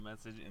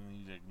message and then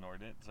you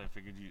ignored it, so I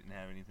figured you didn't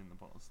have anything to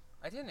post.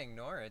 I didn't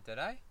ignore it, did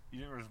I?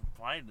 You didn't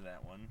reply to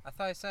that one. I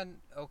thought I said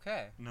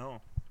okay.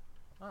 No.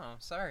 Oh,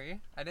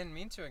 sorry. I didn't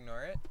mean to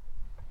ignore it.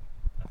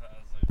 I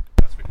was like,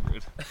 that's pretty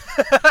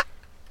rude.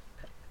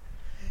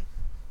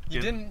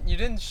 You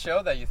didn't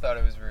show that you thought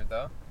it was rude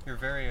though. You're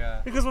very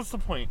Because what's the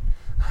point?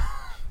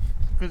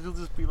 Because you'll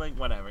just be like,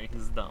 whatever,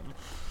 he's dumb.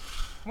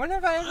 When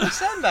have I ever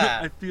said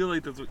that? I feel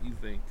like that's what you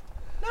think.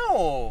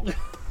 No.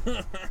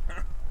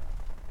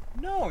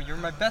 No, you're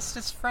my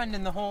bestest friend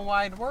in the whole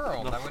wide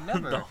world. I would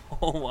never. The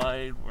whole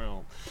wide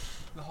world.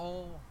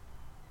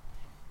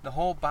 The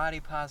whole body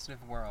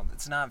positive world.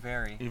 It's not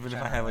very. Even generally.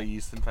 if I have a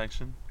yeast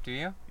infection? Do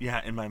you?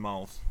 Yeah, in my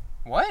mouth.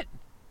 What?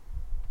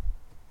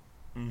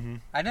 Mm-hmm.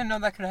 I didn't know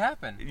that could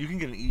happen. You can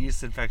get an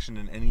yeast infection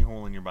in any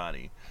hole in your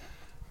body.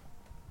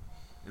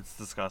 It's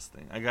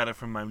disgusting. I got it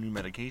from my new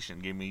medication.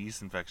 Gave me a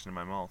yeast infection in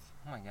my mouth.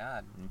 Oh my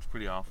god. It's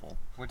pretty awful.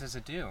 What does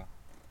it do?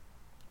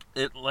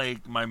 It,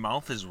 like, my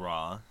mouth is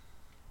raw.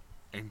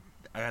 And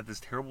I got this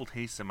terrible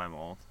taste in my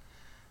mouth.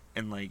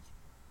 And, like,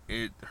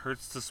 it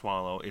hurts to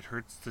swallow. It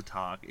hurts to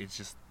talk. It's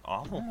just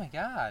awful. Oh my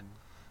god.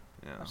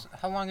 Yeah.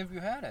 How long have you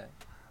had it?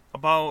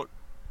 About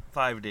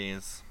 5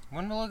 days.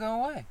 When will it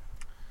go away?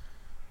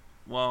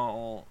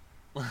 Well,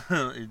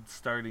 it's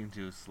starting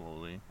to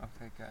slowly.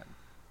 Okay, good.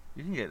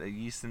 You can get a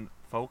yeast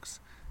folks.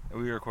 Are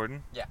we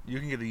recording? Yeah. You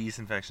can get a yeast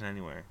infection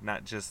anywhere,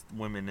 not just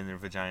women in their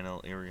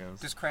vaginal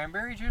areas. Does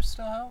cranberry juice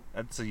still help?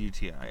 That's a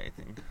UTI, I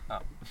think. Oh.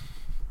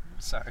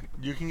 Sorry.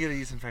 You can get a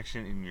yeast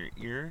infection in your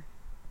ear.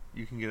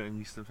 You can get a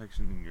yeast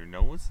infection in your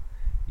nose,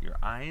 your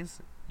eyes.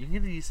 You can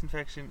get a yeast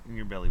infection in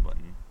your belly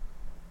button.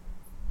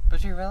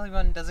 But your belly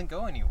button doesn't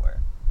go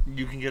anywhere.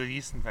 You can get a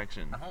yeast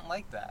infection. I don't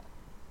like that.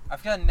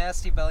 I've got a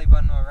nasty belly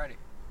button already.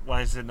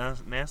 Why is it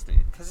nasty?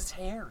 Because it's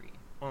hairy.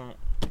 Well,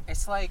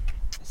 It's like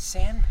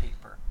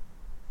sandpaper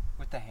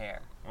with the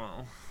hair.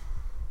 well,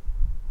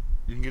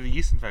 you can get a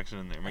yeast infection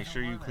in there. I Make don't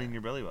sure you want clean it.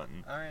 your belly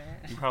button. Alright.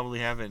 You probably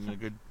have it in a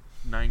good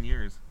 9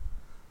 years.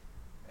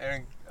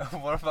 And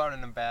what about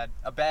in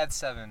a bad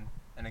 7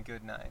 and a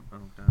good 9? Oh,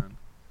 God.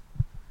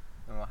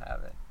 And we'll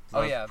have it. So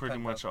Oh that's yeah. pretty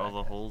put much both all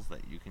the back. holes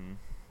that you can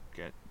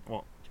get.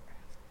 Well,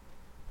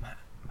 My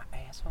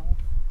asshole?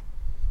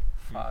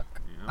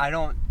 Fuck. yeah. I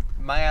don't.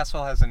 My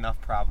asshole has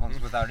enough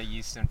problems without a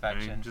yeast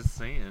infection I'm just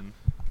saying.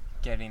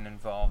 getting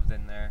involved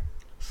in there.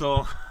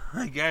 So,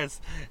 I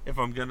guess if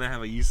I'm gonna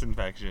have a yeast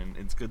infection,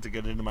 it's good to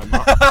get it into my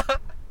mouth.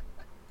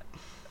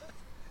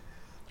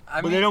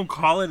 I But they don't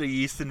call it a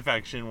yeast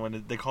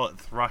infection they call it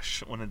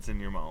thrush when it's in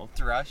your mouth.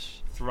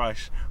 thrush.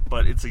 Thrush,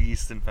 but it's a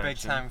yeast infection. Big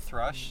time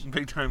thrush.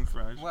 Big time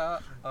thrush.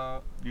 Well,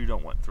 You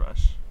don't want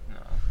thrush. no.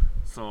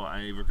 So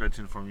I regret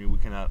to inform you we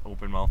cannot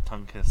open mouth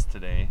tongue kiss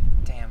today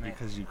Damn it.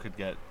 because you could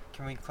get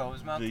Can we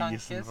close mouth the tongue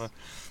yeast kiss?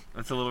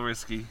 That's a little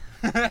risky.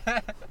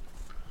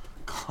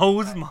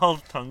 Closed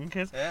mouth tongue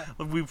kiss? Yeah.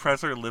 We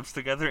press our lips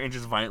together and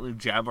just violently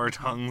jab our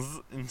tongues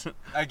into.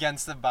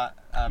 Against the back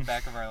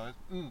of our lips.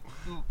 Ooh,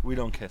 ooh. We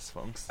don't kiss,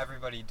 folks.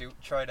 Everybody,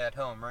 try it at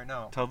home right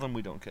now. Tell them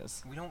we don't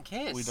kiss. We don't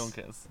kiss. We don't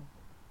kiss.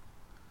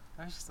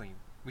 Honestly,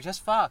 we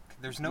just fuck.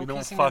 There's no we don't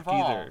kissing fuck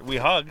involved. either. We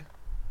hug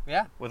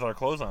Yeah. with our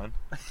clothes on.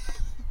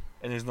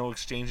 And there's no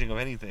exchanging of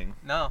anything.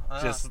 No.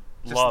 Just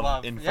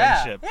love and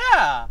Yeah, friendship.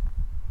 Yeah.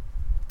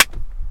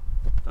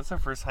 That's our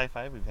first high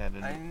five we've had.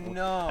 I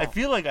know. I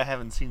feel like I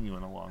haven't seen you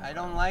in a long time. I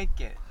don't like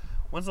it.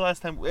 When's the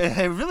last time?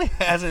 It really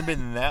hasn't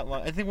been that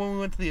long. I think when we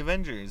went to the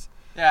Avengers.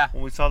 Yeah.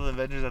 When we saw the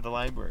Avengers at the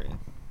library.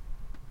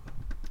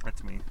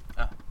 That's me.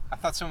 Oh, I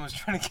thought someone was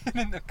trying to get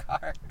in the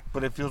car.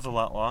 But it feels a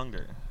lot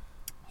longer.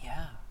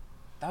 Yeah.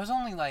 That was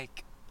only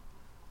like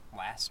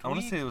last I week.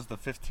 want to say it was the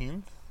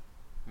 15th.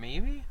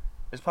 Maybe?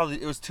 It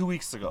was 2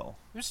 weeks ago.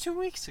 It was 2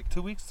 weeks ago.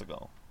 2 weeks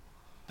ago.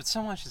 But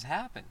so much has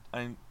happened.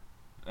 I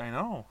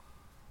know.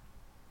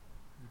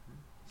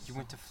 You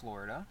went to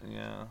Florida.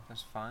 Yeah. That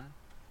was fun.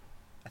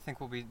 I think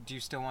we'll be... Do you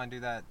still want to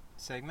do that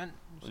segment?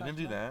 We can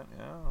do that,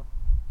 yeah.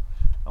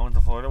 I went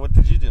to Florida. What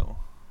did you do?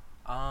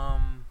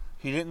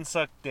 He didn't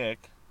suck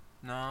dick.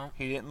 No.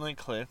 He didn't like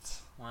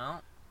clits.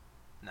 Well,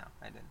 no,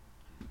 I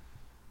didn't.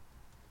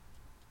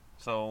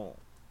 So,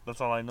 that's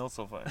all I know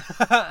so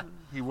far.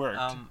 He worked.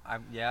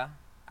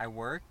 I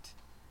worked.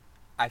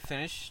 I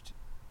finished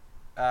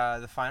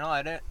the final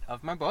edit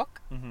of my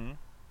book. Mm-hmm.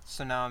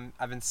 So now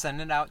I've been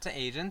sending it out to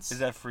agents. Is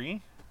that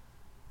free?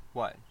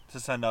 What? To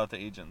send out to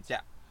agents?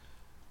 Yeah.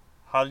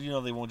 How do you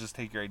know they won't just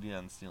take your idea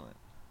and steal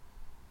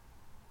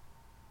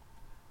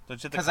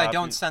it? Because I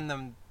don't send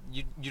them...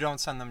 You don't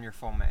send them your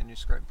full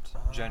manuscript,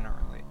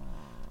 generally.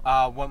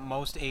 What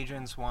most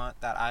agents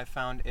want that I've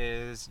found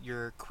is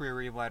your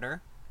query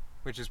letter,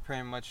 which is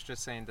pretty much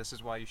just saying this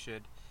is why you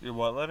should... Your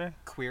what letter?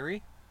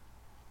 Query.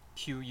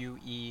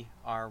 Query.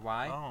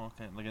 Oh,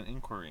 okay. Like an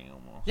inquiry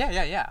almost.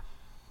 Yeah.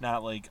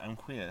 Not like I'm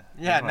queer.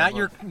 Yeah,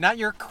 That's not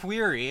your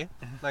query,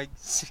 like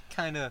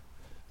kind of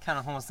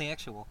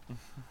homosexual.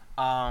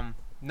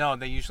 No,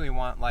 they usually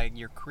want like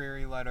your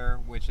query letter,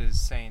 which is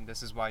saying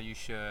this is why you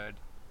should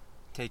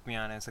take me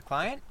on as a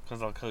client.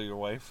 Because I'll kill your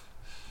wife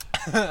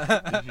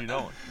if you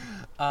don't.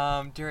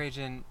 Dear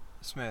Agent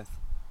Smith,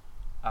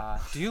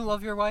 Do you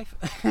love your wife?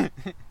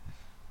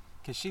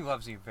 Because she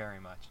loves you very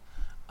much.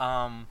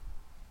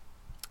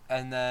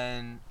 And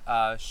then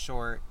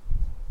short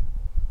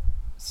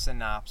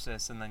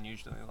synopsis, and then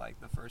usually like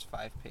the first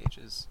 5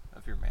 pages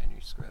of your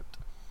manuscript.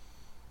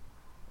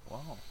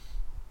 Wow.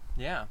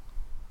 Yeah.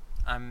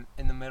 I'm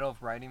in the middle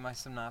of writing my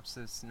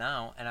synopsis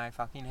now, and I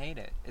fucking hate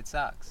it. It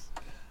sucks.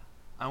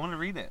 I want to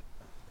read it.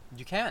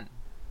 You can.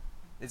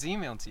 It's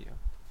emailed to you.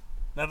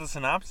 Not the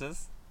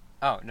synopsis.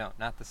 Oh, no,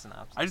 not the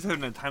synopsis. I just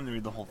haven't had time to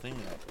read the whole thing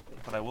yet,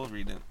 but I will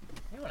read it.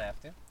 You don't have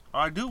to. Oh,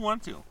 I do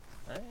want to.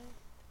 Alright.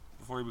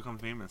 Before you become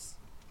famous.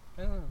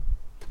 Ooh.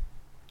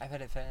 I've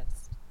had it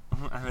fast.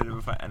 I read it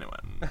before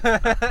anyone.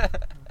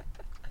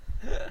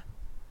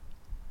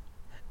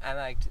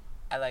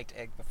 I liked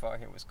Egg before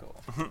he was cool.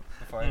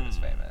 Before he was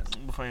famous.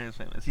 Before he was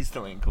famous. He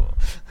still ain't cool.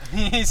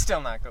 He's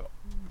still not cool.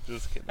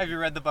 Just kidding. Have you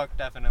read the book?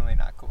 Definitely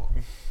not cool.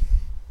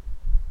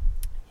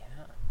 Yeah.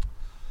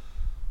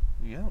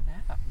 Yeah.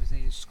 Yeah. Was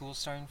the school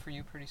starting for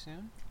you pretty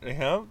soon?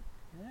 Yeah.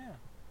 Yeah.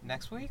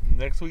 Next week?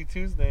 Next week,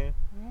 Tuesday.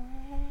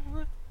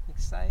 Ooh,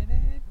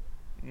 excited?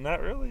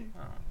 Not really.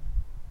 Oh.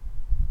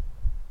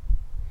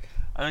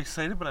 I'm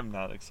excited, but I'm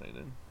not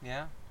excited.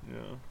 Yeah?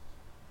 Yeah.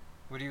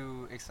 What are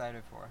you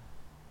excited for?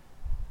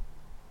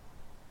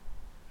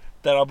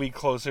 That I'll be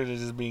closer to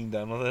just being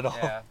done with it all.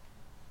 Yeah.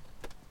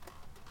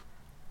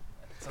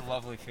 It's a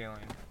lovely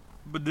feeling.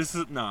 But this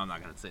is... No, I'm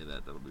not going to say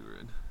that. That'll be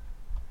rude.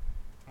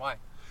 Why?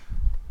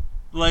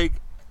 Like,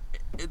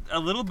 a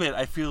little bit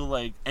I feel,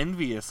 like,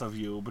 envious of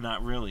you, but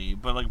not really.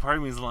 But, like, part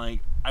of me is like,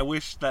 I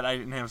wish that I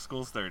didn't have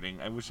school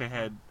starting. I wish I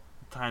had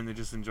time to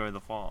just enjoy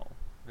the fall.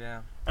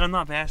 Yeah. And I'm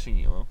not bashing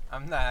you.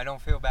 I'm not. I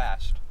don't feel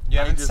bashed. You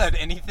haven't just- said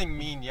anything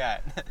mean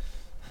yet.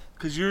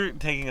 Because you're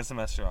taking a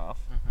semester off.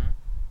 Mm-hmm.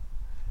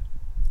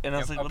 And I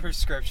was Yep, like, a what?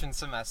 prescription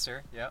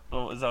semester. Yep.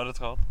 Oh, is that what it's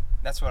called?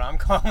 That's what I'm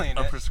calling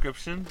A it.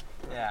 prescription?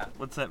 Yeah.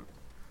 What's that?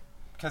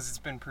 Because it's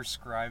been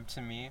prescribed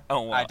to me.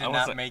 Oh, well, I did I was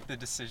not like- make the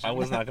decision. I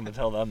was not going to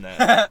tell them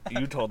that.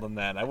 You told them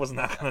that. I was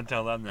not going to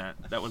tell them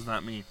that. That was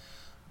not me.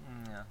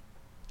 Yeah.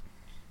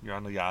 You're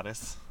on a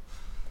Yachtis.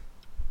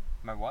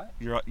 My what?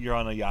 You're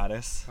on a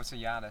Yachtis. What's a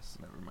Yachtis?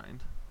 Never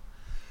mind.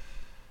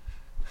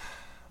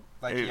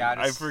 Like I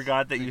Yachtis.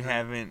 forgot that you degree?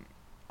 haven't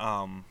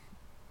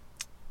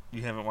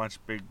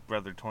watched Big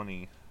Brother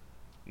 20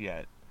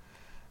 yet.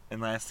 And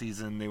last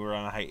season they were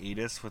on a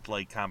hiatus with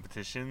like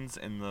competitions,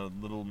 and the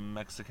little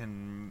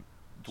Mexican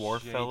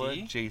dwarf fella,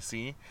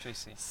 JC,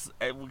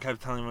 JC. we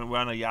kept telling him we're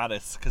on a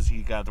Yachtis because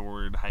he got the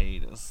word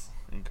hiatus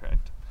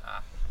incorrect.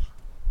 Ah.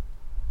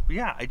 But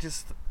yeah,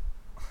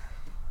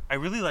 I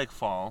really like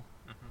fall.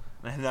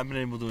 Mm-hmm. I have not been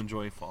able to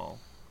enjoy fall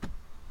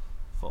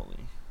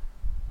fully.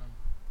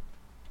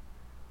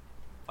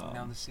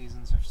 Now the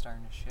seasons are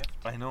starting to shift.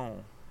 I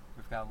know.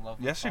 We've got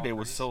lovely. Yesterday fall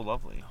was breeze. so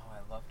lovely. Oh,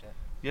 I loved it.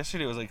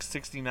 Yesterday was like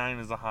 69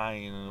 as a high,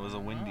 and it was a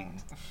windy.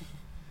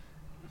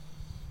 Oh.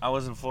 I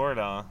was in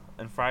Florida,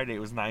 and Friday it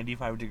was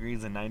 95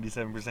 degrees and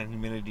 97%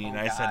 humidity, and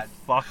Oh, I said,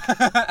 God.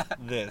 fuck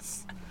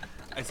this.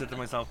 I said to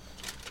myself,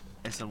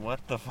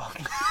 what the fuck?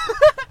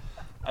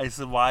 I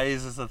said, why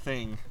is this a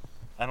thing?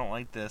 I don't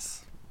like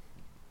this.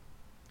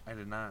 I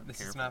did not This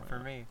care is not for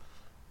it. me. It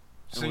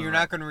So was you're not-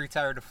 not going to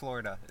retire to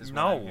Florida, is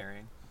No. what I'm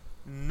hearing.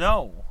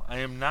 No, I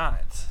am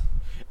not.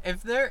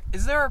 Is there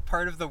a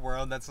part of the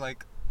world that's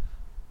like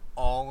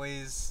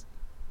always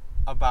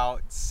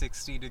about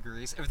 60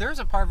 degrees? If there's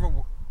a part of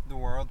the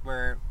world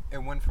where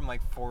it went from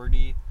like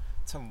 40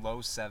 to low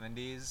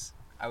 70s,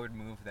 I would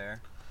move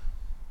there.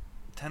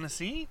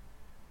 Tennessee?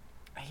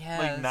 Yes.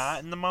 Like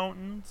not in the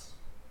mountains?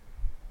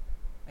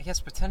 I guess,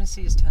 but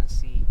Tennessee is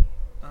Tennessee.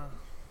 Uh,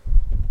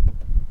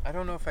 I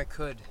don't know if I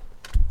could.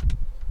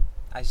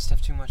 I just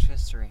have too much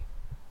history.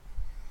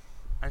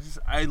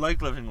 I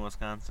like living in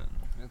Wisconsin.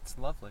 It's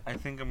lovely. I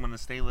think I'm gonna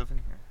stay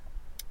living here.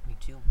 Me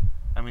too.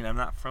 I mean, I'm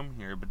not from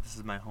here, but this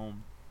is my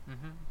home.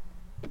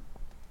 Mm-hmm.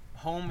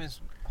 Home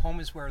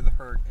is where the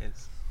hurt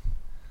is.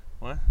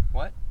 What?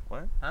 What?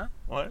 What? Huh?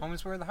 What? Home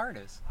is where the heart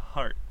is.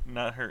 Heart,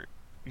 not hurt.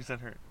 You said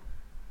hurt.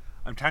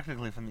 I'm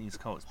technically from the East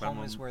Coast, but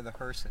Home is where the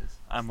hearse is.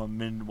 I'm a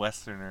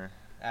Midwesterner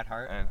At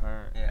heart. at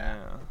heart. Yeah.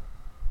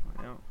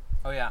 Yeah.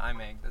 Oh yeah, I'm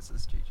Egg. This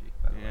is Gigi.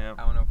 By the way. Yep.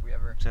 I don't know if we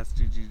ever. Just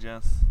GG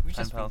Jess. We've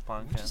Pen just Pals been,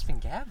 Podcast. we've just been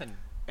gabbing.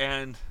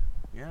 And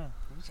yeah.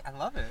 I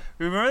love it.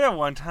 Remember that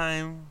one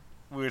time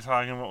we were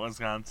talking about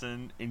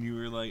Wisconsin, and you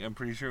were like, I'm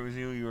pretty sure it was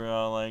you. You were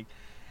all like,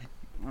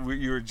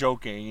 you were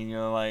joking, and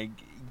you're like,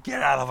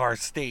 get out of our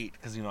state,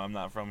 because I'm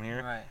not from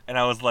here. Right. And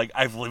I was like,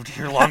 I've lived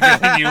here longer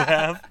than you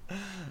have,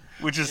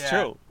 which is Yeah.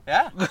 true.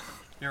 Yeah.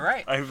 You're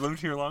right. I've lived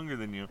here longer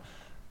than you,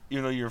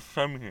 even though you're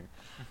from here.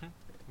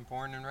 I'm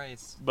born and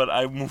raised. But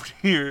I moved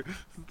here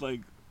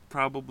like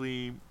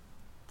probably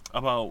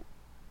about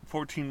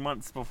 14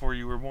 months before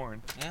you were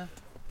born. Yeah.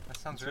 That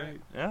sounds That's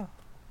right. Yeah.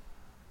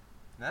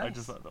 Nice. I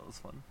just thought that was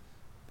fun.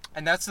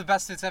 And that's the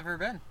best it's ever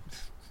been.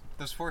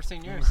 Those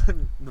 14 years.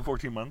 The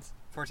 14 months.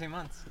 14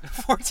 months.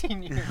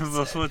 14 years.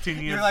 Those 14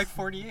 years. You're like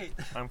 48.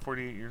 I'm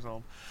 48 years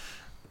old.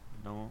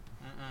 No.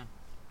 Mm-mm.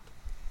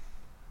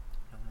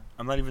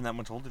 I'm not even that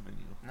much older than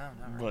you. No,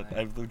 not really. But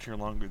I've lived here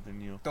longer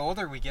than you. The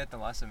older we get, the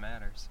less it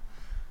matters.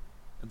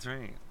 That's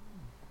right.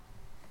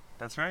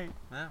 That's right.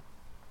 Yeah.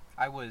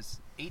 I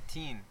was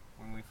 18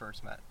 when we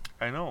first met.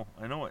 I know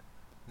it.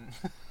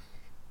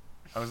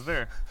 I was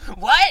there.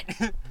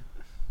 What?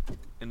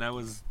 And I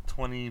was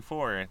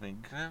 24, I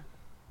think. Yeah.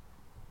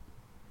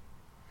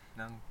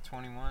 Now I'm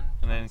 21.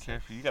 And I didn't care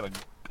for you. Got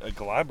a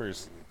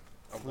globbers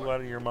flew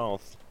out of your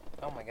mouth.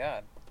 Oh my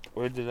god.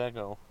 Where did that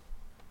go?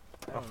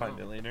 I'll find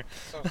it later.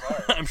 So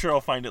sorry. I'm sure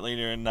I'll find it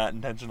later and not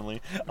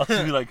intentionally. I'll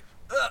just be like,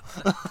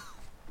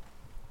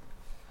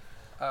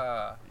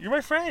 you're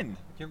my friend.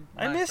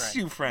 I miss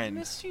you, friend. I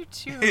miss you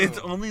too. It's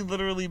only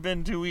literally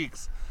been 2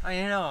 weeks. I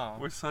know.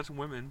 We're such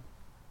women.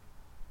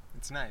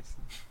 It's nice.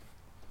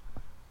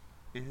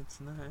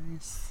 It's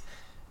nice.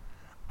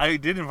 I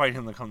did invite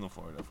him to come to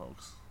Florida,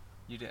 folks.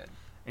 You did.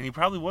 And he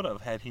probably would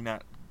have had he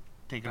not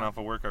taken off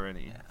of work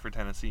already for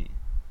Tennessee.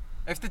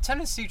 If the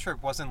Tennessee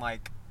trip wasn't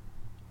like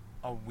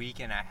a week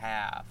and a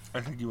half,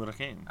 I think you would have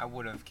came. I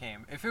would have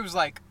came. If it was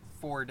like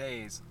 4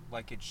 days,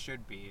 like it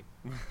should be,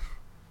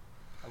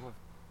 I would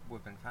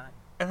have been fine.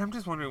 And I'm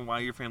just wondering why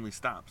your family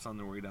stops on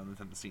their way down to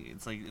Tennessee.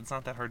 It's like, it's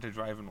not that hard to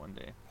drive in one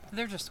day.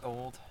 They're just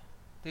old.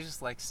 They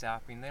just like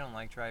stopping. They don't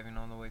like driving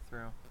all the way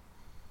through.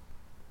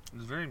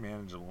 It's very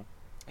manageable.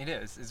 It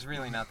is. It's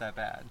really not that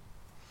bad.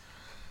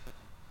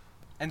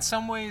 In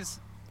some ways,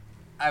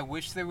 I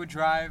wish they would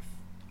drive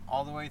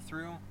all the way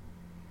through.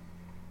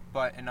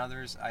 But in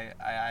others,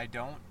 I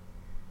don't.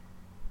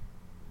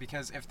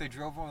 Because if they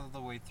drove all the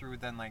way through,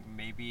 then like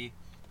maybe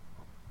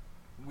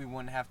we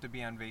wouldn't have to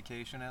be on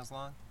vacation as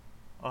long.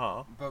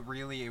 Uh-huh. But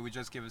really, it would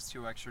just give us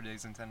 2 extra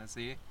days in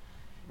Tennessee.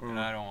 And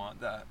I don't want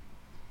that.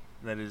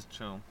 That is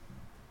true.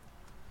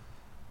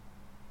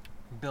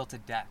 Built a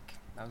deck.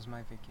 That was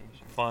my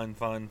vacation. Fun.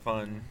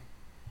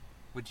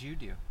 What'd you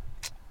do?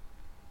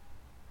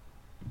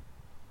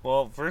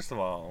 Well, first of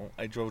all,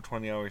 I drove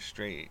 20 hours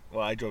straight.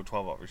 Well, I drove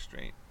 12 hours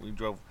straight. We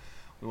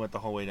went the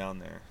whole way down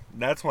there.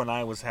 That's when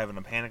I was having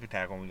a panic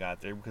attack when we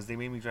got there because they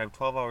made me drive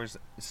 12 hours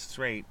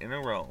straight in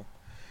a row.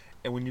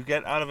 And when you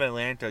get out of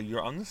Atlanta,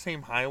 you're on the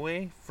same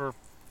highway for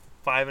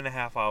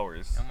 5.5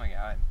 hours. Oh my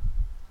god.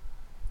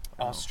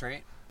 All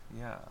straight?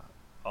 Yeah,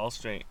 all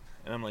straight.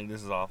 And I'm like,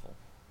 this is awful.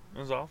 It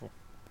was awful.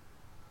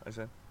 I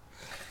said.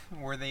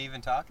 Were they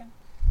even talking?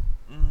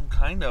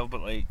 Kind of,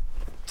 but like,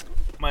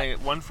 my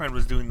one friend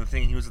was doing the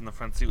thing. He was in the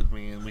front seat with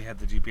me, and we had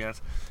the GPS.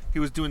 He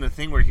was doing the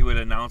thing where he would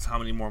announce how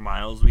many more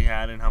miles we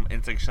had, and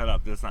it's like, shut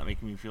up, that's not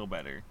making me feel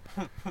better.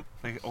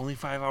 Like, only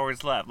 5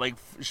 hours left. Like,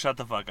 shut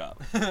the fuck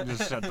up.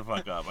 Just shut the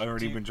fuck up. I've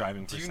already been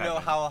driving for 7. Do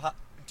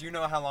you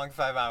know how long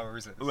 5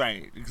 hours is?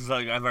 Right, because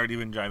like I've already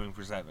been driving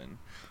for 7.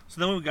 So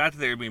then when we got to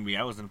the Airbnb,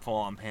 I was in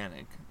full-on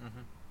panic.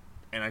 Mm-hmm.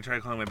 And I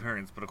tried calling my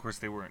parents, but of course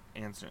they weren't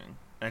answering.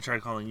 And I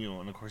tried calling you,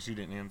 and of course you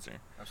didn't answer.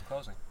 I was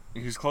closing.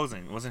 He was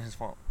closing. It wasn't his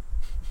fault.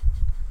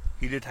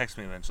 He did text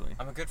me eventually.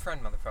 I'm a good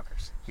friend,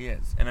 motherfuckers. He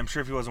is. And I'm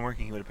sure if he wasn't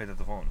working, he would have picked up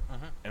the phone.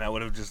 Mm-hmm. And I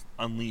would have just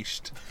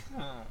unleashed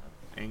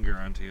anger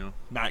onto you.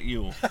 Not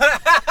you. You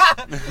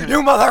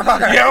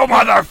motherfucker! You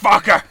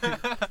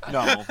motherfucker!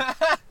 No.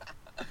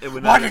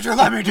 Why did you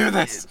let me do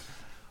this?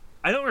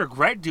 I don't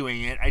regret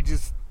doing it.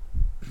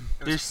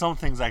 There's some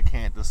things I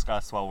can't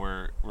discuss while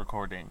we're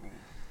recording.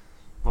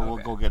 But we'll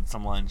go get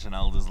some lunch and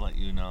I'll just let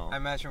you know. I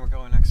imagine we're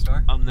going next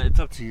door. It's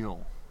up to you.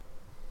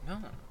 No.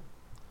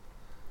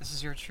 This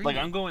is your treat. Like,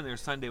 I'm going there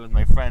Sunday with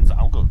my friends.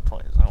 I'll go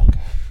twice. I don't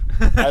care.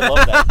 I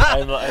love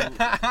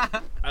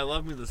that. I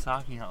love me the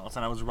stocking house,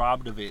 and I was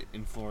robbed of it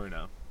in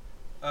Florida.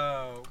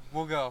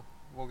 We'll go.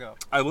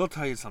 I will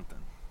tell you something.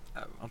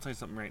 I'll tell you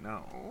something right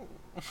now.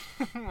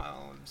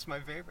 Well, it's my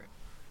favorite.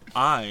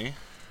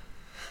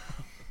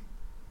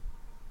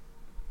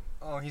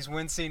 Oh, he's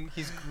wincing.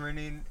 He's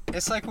grinning.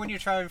 It's like when you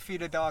try and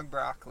feed a dog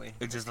broccoli.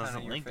 It just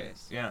doesn't like it.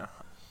 Yeah.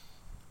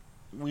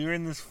 We were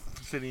in this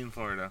city in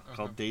Florida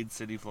called Dade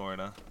City,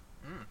 Florida.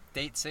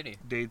 Dade City.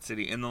 Dade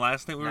City. And the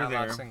last night we were there... Not a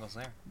lot of singles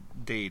there.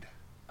 Dade.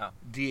 Oh.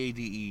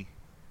 D-A-D-E.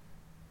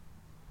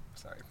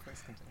 Sorry,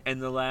 please continue. And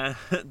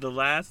the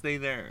last day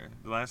there,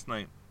 the last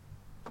night,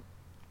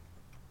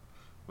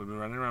 we've been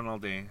running around all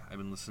day. I've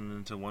been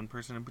listening to one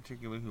person in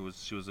particular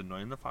she was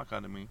annoying the fuck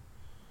out of me.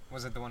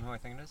 Was it the one who I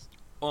think it is?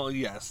 Oh,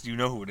 yes. You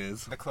know who it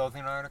is. The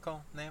clothing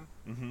article name?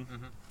 Mm-hmm.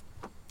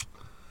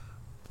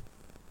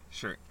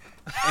 Sure.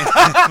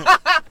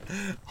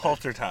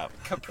 Halter top.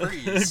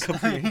 Capris.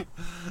 Capri.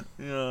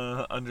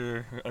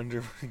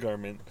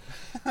 Undergarment.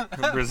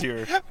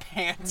 Brassiere.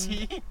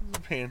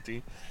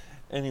 Panty.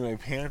 Anyway,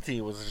 Panty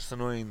was just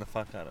annoying the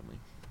fuck out of me.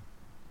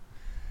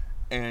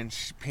 And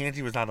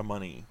Panty was out of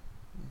money.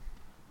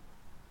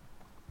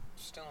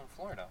 Still in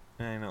Florida.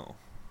 I know.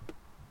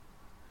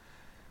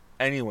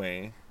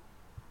 Anyway,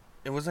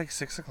 it was like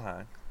 6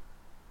 o'clock.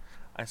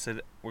 I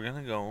said, we're going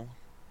to go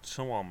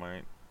to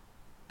Walmart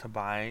to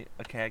buy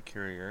a cat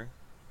carrier,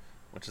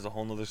 which is a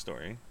whole nother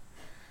story.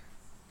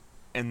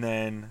 And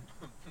then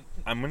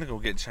I'm going to go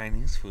get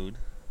Chinese food.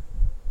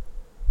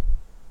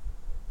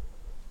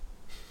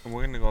 And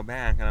we're going to go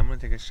back, and I'm going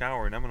to take a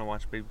shower, and I'm going to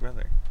watch Big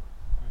Brother.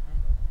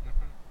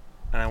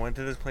 And I went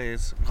to this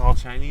place called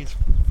Chinese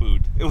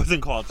food. It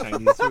wasn't called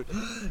Chinese food.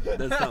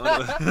 That's not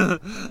what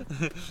it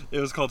was. It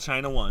was called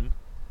China One.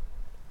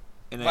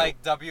 And Like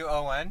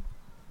WON?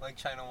 Like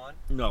China One?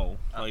 No,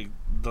 like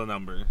the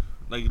number.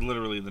 Like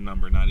literally the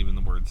number, not even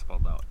the word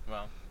spelled out.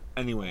 Well,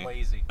 Anyway,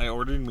 lazy. I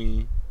ordered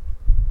me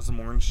some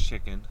orange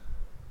chicken.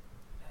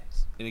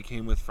 Nice. And it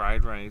came with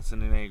fried rice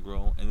and an egg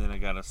roll. And then I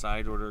got a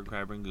side order of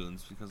crab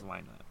rangoons because why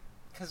not?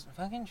 Because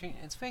fucking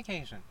it's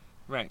vacation.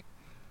 Right.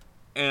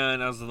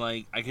 And I was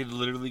like, I could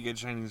literally get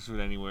Chinese food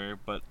anywhere,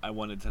 but I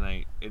want it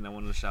tonight, and I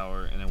want to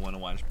shower, and I want to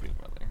watch Big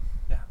Brother.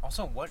 Yeah.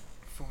 Also, what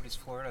food is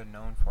Florida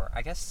known for?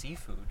 I guess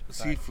seafood.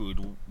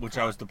 Seafood, which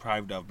I was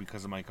deprived of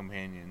because of my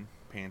companion,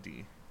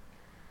 Panty.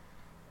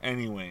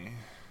 Anyway.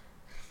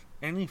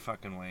 Any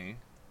fucking way.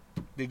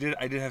 I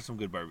did have some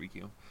good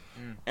barbecue.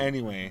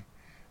 Anyway.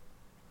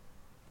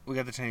 We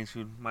got the Chinese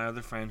food. My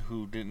other friend,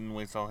 who didn't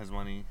waste all his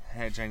money,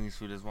 had Chinese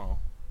food as well.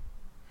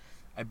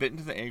 I bit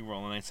into the egg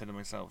roll and I said to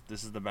myself,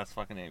 this is the best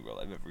fucking egg roll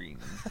I've ever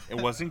eaten. It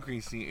wasn't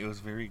greasy, it was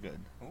very good.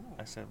 Ooh.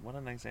 I said, what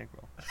a nice egg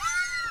roll.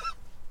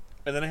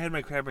 And then I had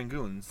my crab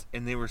rangoons,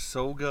 and they were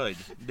so good.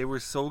 They were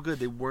so good.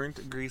 They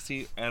weren't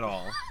greasy at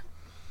all.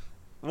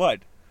 What?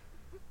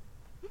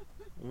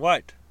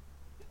 What?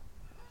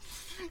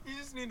 You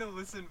just need to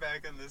listen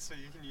back on this so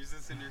you can use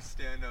this in your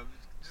stand-up.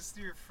 Just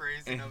do your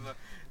phrasing of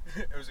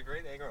the... It was a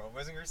great egg roll. It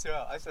wasn't greasy at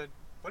all. I said,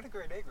 what a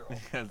great egg roll.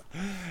 Yes.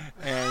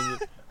 And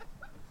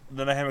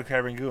then I had my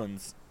crab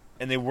rangoons,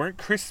 and they weren't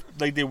crisp.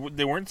 Like they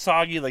weren't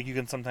soggy like you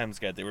can sometimes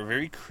get. They were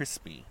very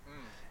crispy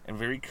and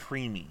very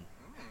creamy.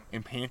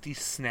 And Panty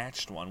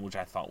snatched one, which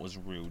I thought was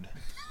rude.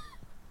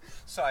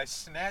 So I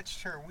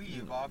snatched her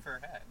weave off her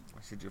head.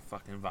 I said, you're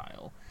fucking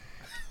vile.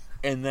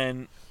 And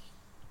then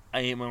I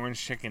ate my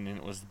orange chicken, and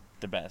it was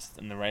the best.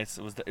 And the rice,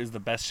 it was the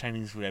best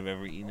Chinese food I've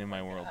ever eaten in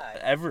my world. God.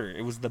 Ever.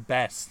 It was the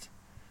best.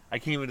 I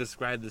can't even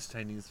describe this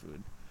Chinese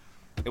food.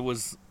 It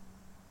was...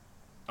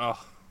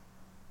 Oh.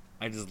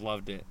 I just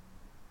loved it.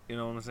 You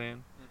know what I'm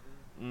saying?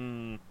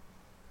 And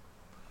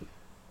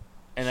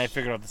I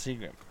figured out the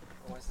secret.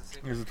 What's the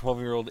secret? There's a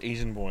 12-year-old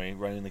Asian boy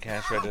running the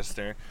cash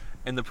register,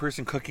 and the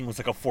person cooking was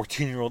like a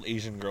 14-year-old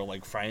Asian girl,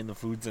 like frying the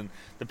foods, and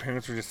the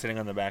parents were just sitting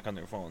on the back on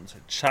their phones.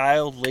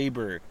 Child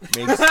labor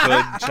makes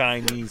good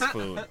Chinese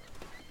food.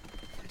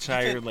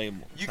 Child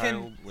labor.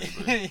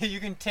 You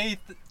can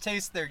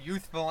taste their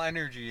youthful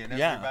energy in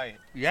every bite.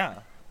 Yeah.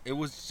 It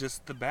was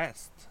just the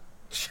best.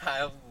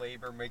 Child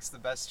labor makes the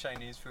best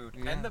Chinese food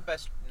and the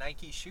best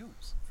Nike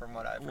shoes, from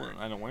what I've heard.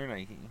 I don't wear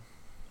Nike.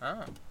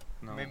 Oh.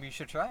 No. Maybe you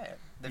should try it.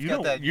 They've You got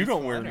don't. that You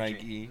don't youthful wear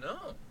energy. Nike.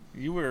 No.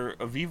 You wear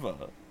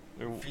Aviva.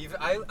 Viva,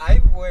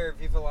 I wear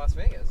Viva Las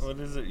Vegas. What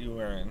is it you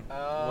wearing? What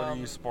are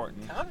you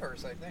sporting?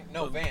 Converse, I think.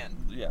 No, Van.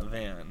 Yeah,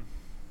 Van.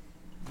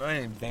 That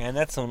ain't Van.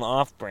 That's an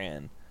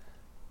off-brand.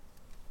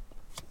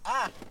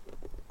 Ah.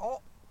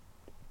 Oh.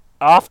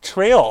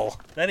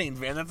 Off-trail. That ain't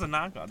Van. That's a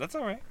knockoff. That's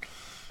all right.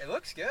 It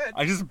looks good.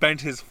 I just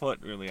bent his foot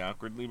really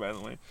awkwardly, by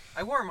the way.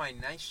 I wore my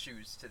nice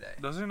shoes today.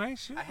 Those are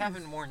nice shoes. I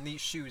haven't worn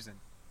these shoes in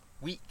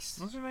weeks.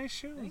 Those are nice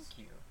shoes. Thank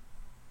you.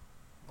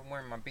 I'm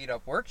wearing my beat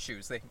up work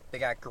shoes. They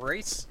got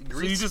grease. So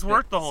you just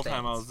worked the whole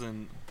time I was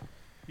in.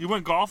 You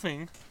went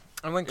golfing.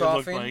 I went It looked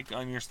golfing. like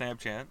on your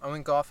Snapchat. I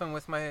went golfing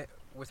with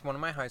one of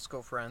my high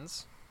school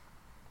friends.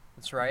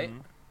 That's right.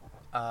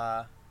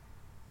 Mm-hmm.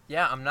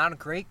 Yeah, I'm not a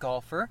great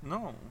golfer.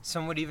 No.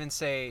 Some would even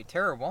say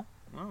terrible.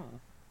 No.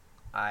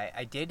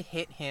 I did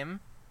hit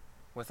him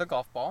with a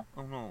golf ball.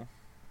 Oh no.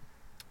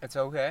 It's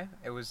okay.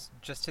 It was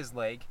just his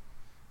leg.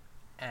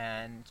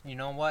 And you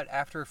know what?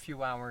 After a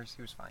few hours,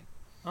 he was fine.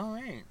 All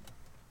right.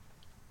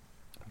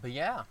 But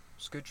yeah,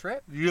 it's a good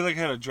trip. You like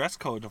had a dress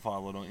code to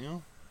follow, don't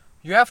you?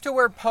 You have to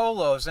wear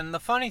polos, and the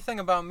funny thing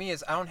about me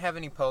is I don't have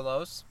any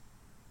polos.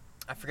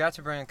 I forgot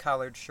to bring a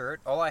collared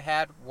shirt. All I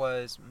had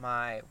was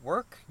my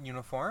work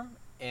uniform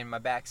in my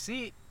back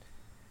seat.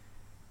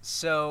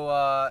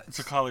 So It's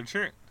a collared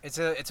shirt. it's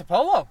a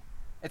polo.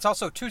 It's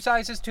also 2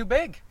 sizes too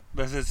big.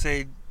 Does it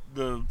say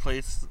the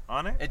place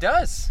on it? It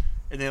does.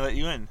 And they let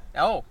you in.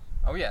 Oh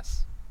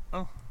yes.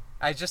 Oh.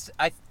 I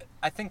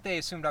think they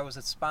assumed I was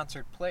a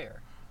sponsored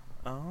player.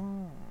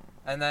 Oh.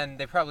 And then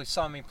they probably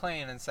saw me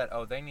playing and said,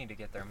 "Oh, they need to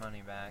get their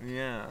money back."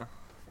 Yeah.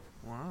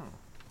 Wow.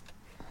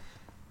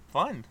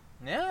 Fun.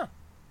 Yeah.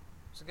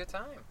 It's a good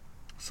time.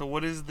 So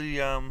what is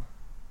the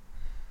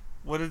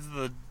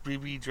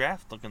BB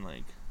draft looking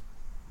like?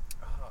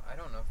 Oh, I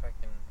don't know if I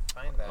can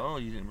find that. Oh,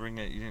 you didn't bring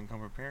it. You didn't come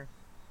prepared.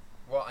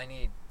 Well, I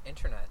need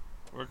internet.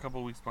 We're a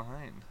couple weeks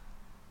behind.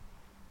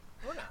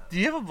 We're not. Do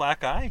you have a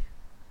black eye?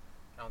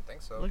 I don't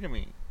think so. Look at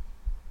me.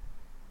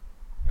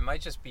 It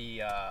might just be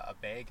a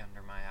bag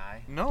under my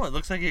eye. No, it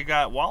looks like you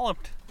got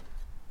walloped.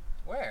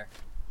 Where?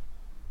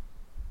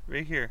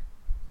 Right here.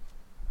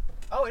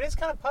 Oh, it is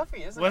kind of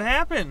puffy, isn't What it?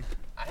 happened?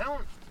 I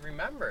don't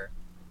remember.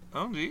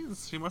 Oh,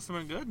 jeez. She must have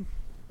been good.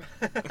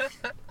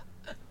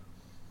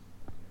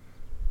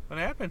 What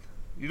happened?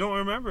 You don't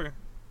remember.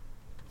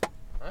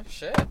 Oh,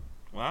 shit.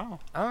 Wow.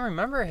 I don't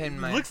remember hitting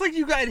my... Looks like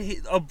you got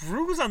a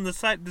bruise on the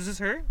side. Does this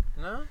hurt?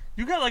 No?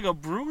 You got like a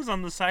bruise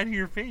on the side of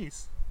your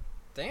face.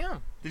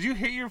 Damn. Did you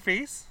hit your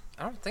face?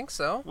 I don't think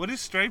so. What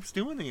is Stripes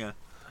doing to you?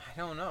 I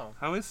don't know.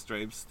 How is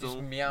Stripes still?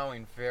 He's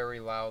meowing very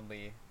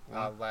loudly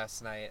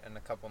last night and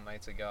a couple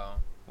nights ago.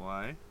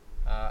 Why?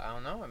 I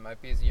don't know. It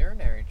might be his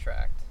urinary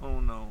tract. Oh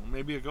no,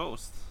 maybe a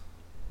ghost.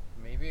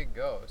 Maybe a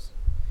ghost.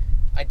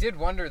 I did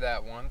wonder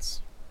that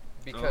once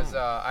because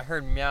I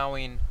heard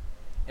meowing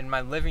in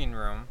my living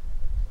room,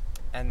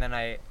 and then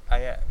I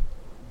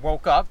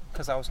woke up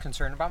because I was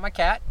concerned about my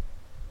cat.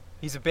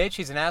 He's a bitch.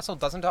 He's an asshole.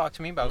 Doesn't talk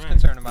to me, but I was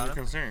concerned about him. You're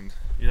concerned.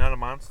 You're not a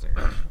monster.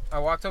 I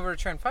walked over to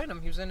try and find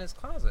him. He was in his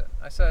closet.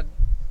 I said,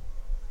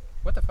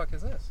 "What the fuck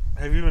is this?"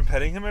 Have you been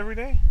petting him every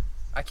day?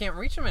 I can't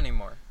reach him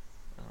anymore.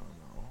 Oh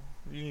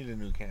no. You need a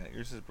new cat.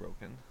 Yours is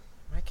broken.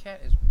 My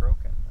cat is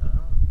broken.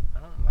 I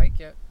don't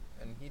like it,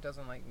 and he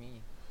doesn't like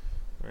me.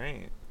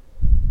 Right.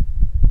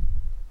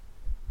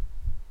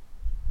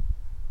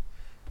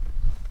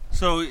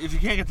 So if you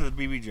can't get to the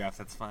BB draft,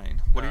 that's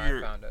fine. What are your?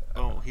 I found it.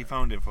 He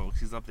found it, folks.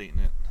 He's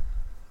updating it.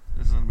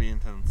 This is gonna be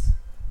intense.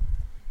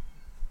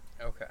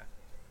 Okay.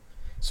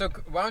 So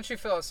why don't you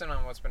fill us in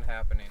on what's been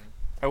happening?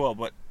 I will,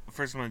 but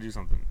first I'm gonna do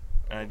something.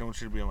 And I don't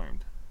want you to be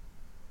alarmed.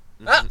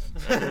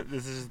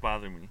 This is just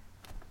bothering me.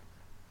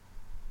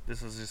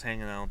 This was just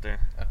hanging out there.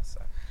 Oh,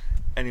 sorry.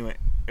 Anyway,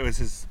 it was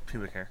his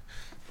pubic hair.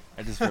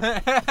 I just.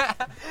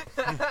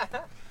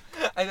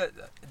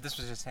 This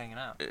was just hanging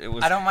out. It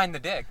was. I don't mind the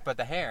dick, but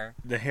the hair.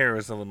 The hair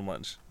was a little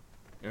much.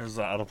 It was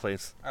out of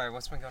place. All right,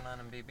 what's been going on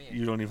in BB?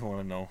 You don't even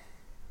want to know.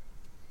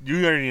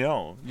 You already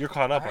know. You're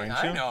caught up, aren't you?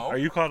 I know. Are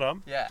you caught up?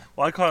 Yeah.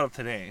 Well, I caught up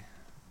today.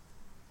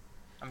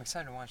 I'm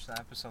excited to watch the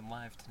episode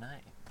live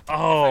tonight.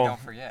 Oh. If I don't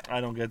forget.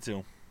 I don't get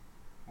to.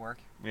 Work?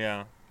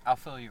 Yeah. I'll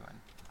fill you in.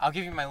 I'll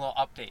give you my little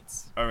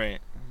updates. All right.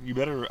 You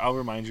better. I'll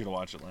remind you to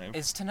watch it live.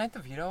 Is tonight the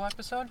Vito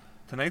episode?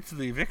 Tonight's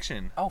the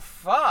eviction. Oh,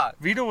 fuck.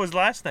 Vito was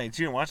last night.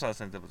 You didn't watch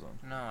last night's episode.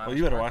 No, Well,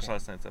 you better watch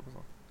last night's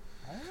episode.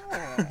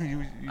 Oh.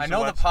 you I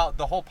know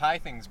the whole pie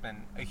thing's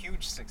been a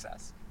huge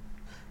success.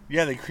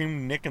 Yeah, they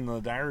creamed Nick in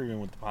the diary room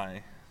with the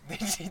pie.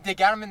 They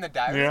got him in the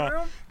diary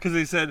room? Because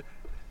they said,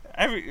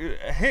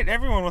 hit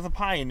everyone with a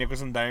pie, and Nick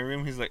was in the diary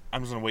room. He's like,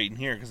 I'm just going to wait in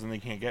here because then they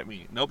can't get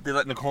me. Nope, they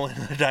let Nicole in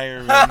the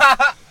diary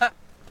room.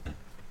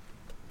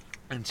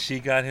 And she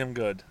got him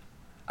good.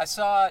 I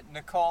saw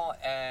Nicole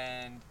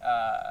and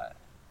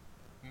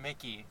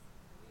Mickey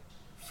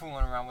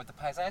fooling around with the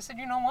pies. I said,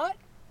 you know what?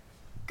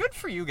 Good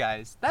for you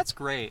guys. That's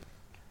great.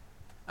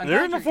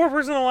 They're in the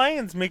 4-person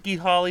alliance, Mickey,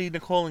 Holly,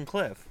 Nicole, and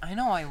Cliff. I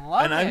know, I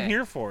love it. And I'm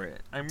here for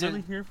it. I'm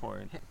really here for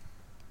it.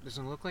 Does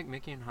it look like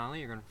Mickey and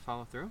Holly are going to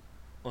follow through?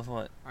 With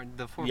what? Or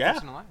the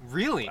 4-person alliance?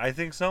 Really? I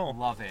think so.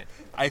 Love it.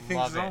 I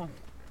think love so. It.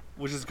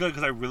 Which is good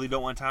because I really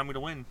don't want Tommy to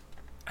win.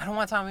 I don't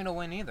want Tommy to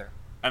win either.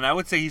 And I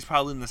would say he's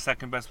probably in the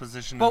second best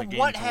position but in the game.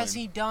 But what has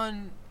he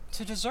done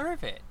to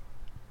deserve it?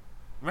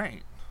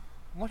 Right.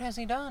 What has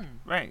he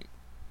done? Right.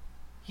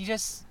 He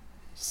just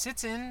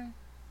sits in,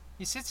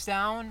 he sits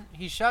down,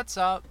 he shuts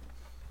up.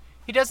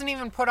 He doesn't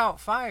even put out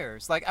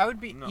fires. Like, I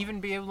would even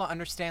be able to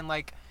understand,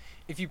 like,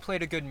 if you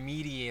played a good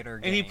mediator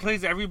game. And he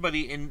plays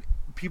everybody, and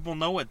people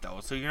know it, though,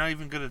 so you're not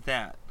even good at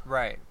that.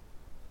 Right.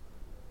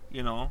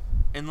 You know?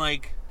 And,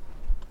 like,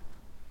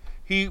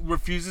 he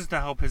refuses to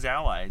help his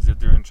allies if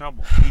they're in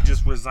trouble. He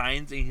just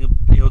resigns, and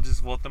he'll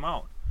just vote them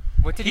out.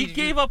 What did he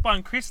gave up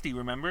on Christy,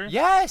 remember?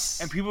 Yes!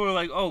 And people were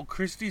like, oh,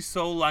 Christy's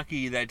so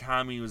lucky that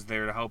Tommy was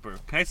there to help her.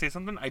 Can I say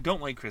something? I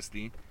don't like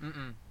Christy.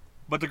 Mm-mm.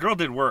 But the girl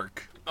did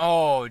work.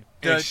 Oh,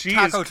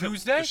 Taco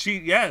Tuesday?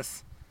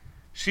 Yes.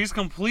 She's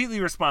completely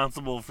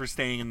responsible for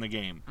staying in the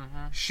game.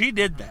 Mm-hmm. She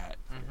did that.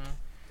 Mm-hmm.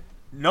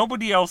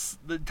 Nobody else...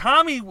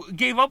 Tommy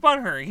gave up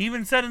on her. He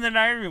even said in the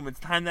diary room, it's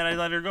time that I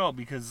let her go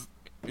because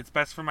it's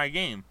best for my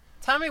game.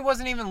 Tommy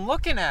wasn't even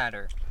looking at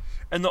her.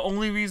 And the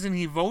only reason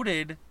he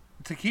voted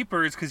to keep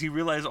her is because he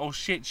realized, oh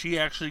shit, she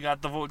actually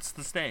got the votes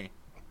to stay.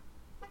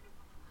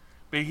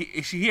 But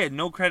he had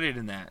no credit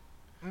in that.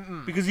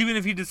 Mm-mm. Because even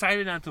if he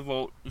decided not to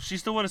vote, she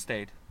still would have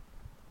stayed.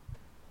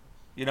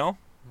 You know?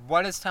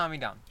 What has Tommy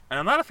done? And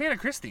I'm not a fan of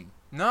Christy.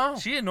 No.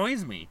 She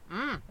annoys me.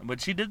 Mm. But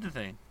she did the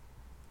thing.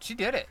 She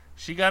did it.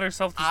 She got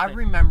herself to stay. I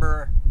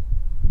remember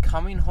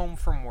coming home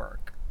from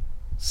work,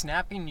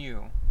 snapping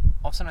you.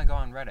 All of a sudden I go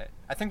on Reddit.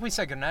 I think we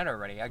said goodnight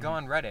already. I go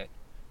on Reddit.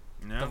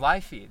 Yeah. The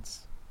live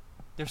feeds.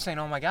 They're saying,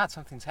 oh my God,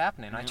 something's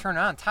happening. Yeah. I turn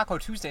on. Taco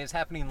Tuesday is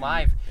happening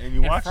live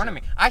in front of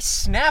me. I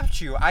snapped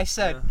you. I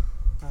said,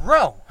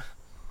 bro,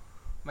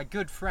 my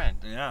good friend.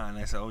 Yeah, and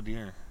I said, oh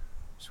dear.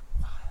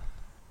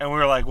 And we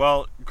were like,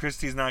 well,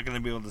 Christy's not going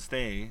to be able to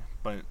stay,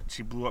 but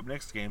she blew up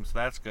next game, so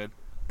that's good.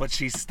 But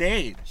she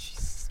stayed. She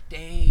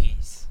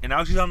stays. And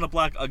now she's on the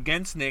block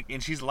against Nick,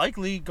 and she's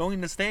likely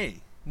going to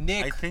stay.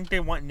 Nick. I think they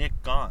want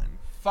Nick gone.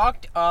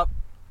 Fucked up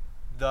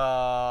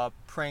the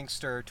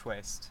prankster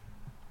twist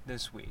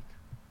this week.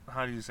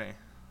 How do you say?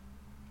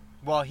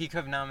 Well, he could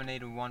have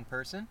nominated one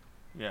person.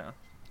 Yeah.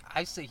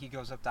 I say he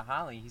goes up to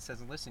Holly. He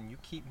says, listen, you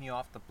keep me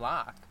off the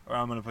block. Or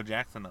I'm going to put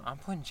Jackson up. I'm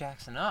putting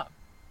Jackson up.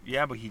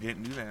 Yeah, but he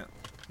didn't do that.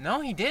 No,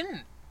 he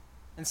didn't.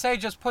 Instead, he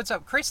just puts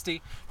up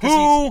Christy.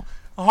 Who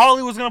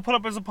Holly was gonna put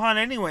up as a pawn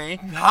anyway.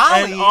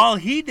 Holly? And all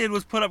he did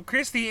was put up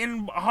Christy,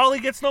 and Holly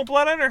gets no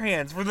blood on her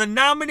hands for the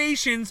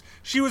nominations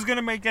she was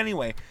gonna make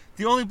anyway.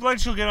 The only blood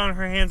she'll get on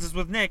her hands is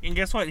with Nick, and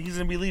guess what? He's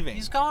gonna be leaving.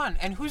 He's gone,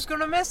 and who's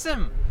gonna miss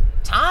him?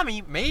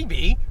 Tommy,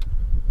 maybe.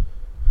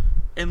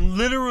 And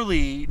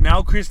literally,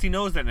 now Christy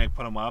knows that Nick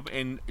put him up,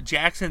 and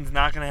Jackson's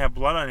not going to have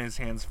blood on his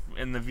hands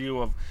in the view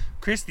of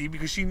Christy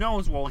because she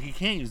knows, well, he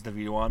can't use the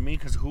veto on me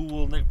because who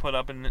will Nick put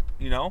up in,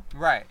 you know?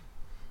 Right.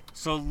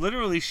 So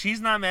literally, she's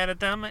not mad at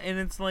them, and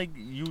it's like,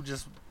 you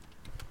just...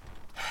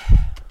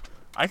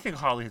 I think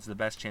Holly has the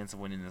best chance of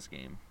winning this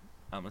game,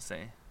 I'm going to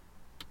say.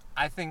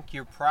 I think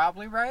you're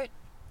probably right.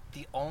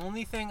 The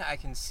only thing I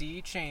can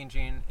see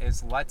changing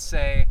is, let's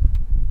say,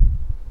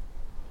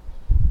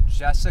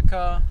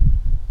 Jessica...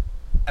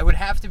 It would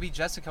have to be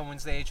Jessica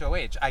wins the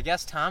HOH. I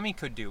guess Tommy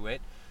could do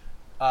it.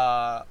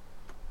 Well,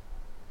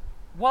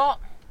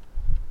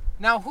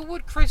 now who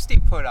would Christy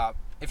put up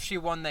if she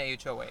won the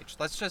HOH?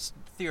 Let's just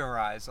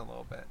theorize a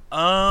little bit.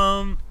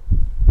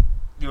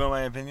 You want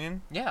my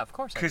opinion? Yeah, of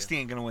course. Christy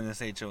ain't gonna win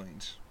this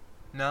HOH.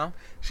 No?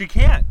 She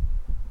can't.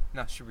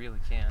 No, she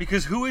really can't.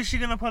 Because who is she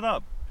gonna put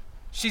up?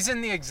 She's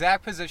in the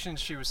exact position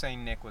she was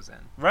saying Nick was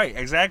in. Right,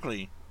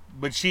 exactly.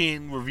 But she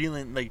ain't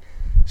revealing, like...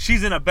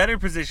 She's in a better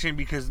position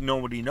because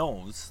nobody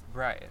knows.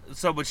 Right.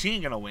 So, but she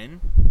ain't gonna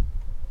win.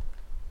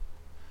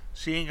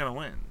 She ain't gonna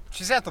win.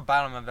 She's at the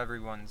bottom of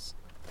everyone's...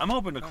 I'm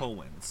hoping Nicole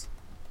wins.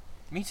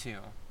 Me too.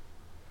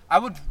 I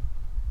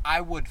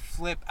would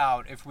flip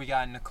out if we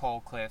got Nicole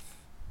Cliff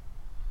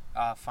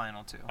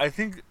final two. I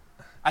think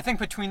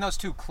between those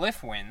two,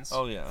 Cliff wins.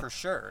 Oh, yeah. For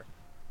sure.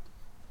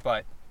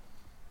 But...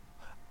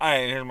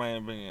 Alright, here's my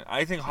opinion.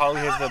 I think Holly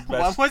has the best...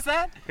 What was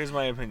that? Here's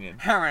my opinion.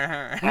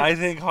 I I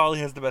think Holly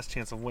has the best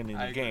chance of winning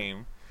the agree.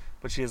 game.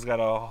 But she has got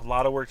a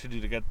lot of work to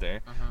do to get there.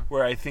 Mhm.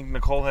 Where I think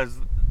Nicole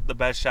has the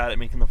best shot at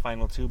making the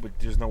final two, but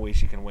there's no way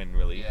she can win,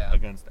 really, Yeah.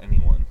 against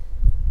anyone.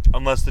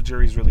 Unless the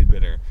jury's really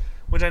bitter.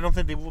 Which I don't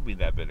think they will be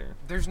that bitter.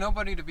 There's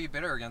nobody to be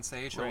bitter against. The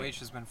HOH Right.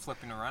 has been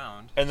flipping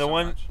around. And the so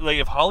one, much. like,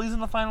 if Holly's in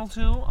the final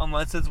two,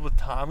 unless it's with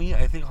Tommy,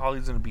 I think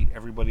Holly's going to beat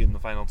everybody in the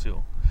final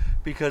two.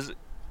 Because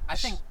I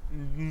think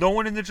no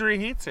one in the jury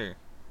hates her.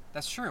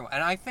 that's true.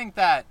 And I think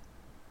that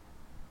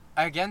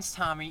against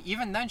Tommy,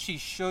 even then she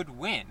should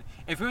win.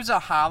 If it was a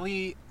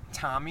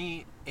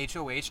Holly-Tommy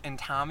HOH and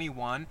Tommy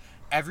won,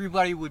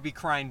 everybody would be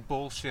crying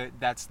bullshit.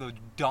 That's the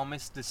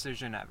dumbest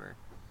decision ever.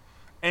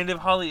 And if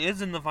Holly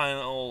is in the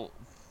final,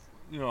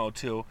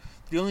 two,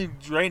 the only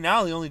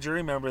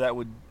jury member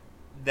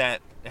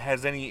that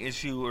has any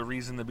issue or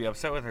reason to be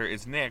upset with her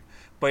is Nick.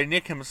 But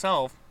Nick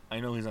himself, I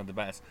know he's not the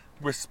best,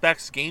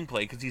 respects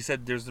gameplay because he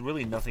said there's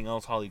really nothing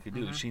else Holly could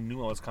do. Mhm. She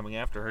knew I was coming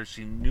after her.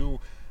 She knew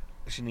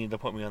she needed to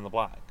put me on the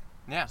block.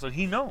 Yeah. So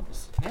he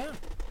knows. Yeah.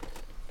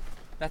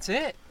 That's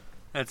it.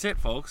 That's it,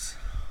 folks.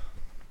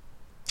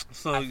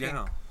 So, I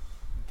think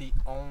the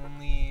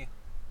only...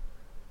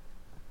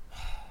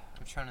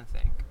 I'm trying to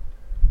think.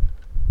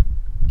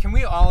 Can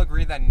we all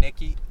agree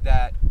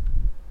that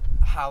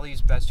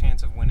Holly's best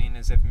chance of winning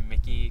is if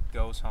Mickey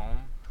goes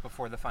home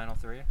before the final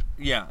three?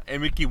 Yeah,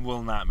 and Mickey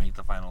will not make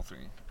the final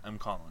three. I'm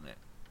calling it.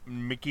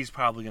 Mickey's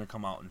probably going to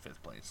come out in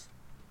 5th place.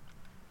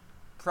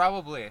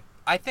 Probably.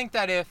 I think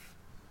that if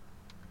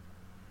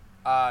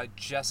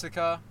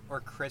Jessica or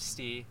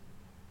Christy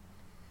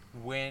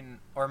win,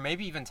 or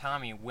maybe even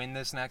Tommy win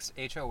this next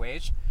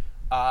HOH,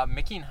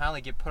 Mickey and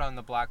Holly get put on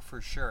the block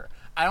for sure.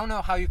 I don't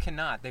know how you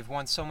cannot. They've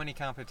won so many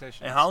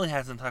competitions. And Holly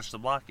hasn't touched the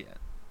block yet.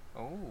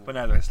 Oh. But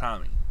neither has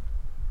Tommy.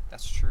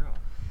 That's true.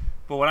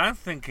 But what I'm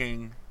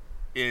thinking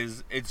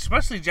is,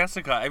 especially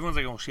Jessica, everyone's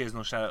like, oh, she has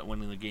no shot at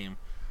winning the game.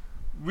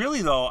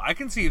 Really, though, I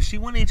can see if she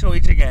won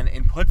HOH again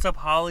and puts up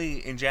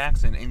Holly and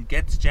Jackson and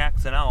gets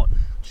Jackson out,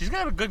 she's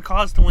got a good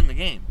cause to win the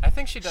game. I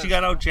think she does. She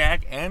got out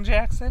Jack and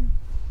Jackson?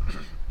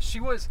 She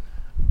was...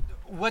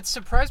 What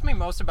surprised me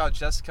most about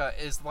Jessica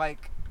is,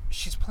 like,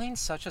 she's playing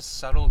such a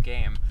subtle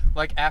game.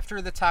 Like,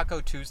 after the Taco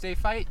Tuesday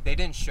fight, they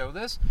didn't show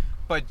this,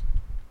 but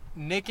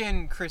Nick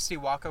and Christy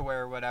walk away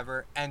or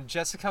whatever, and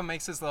Jessica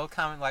makes this little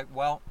comment like,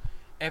 well,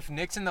 if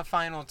Nick's in the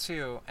final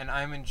two and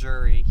I'm in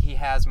jury, he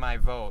has my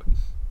vote.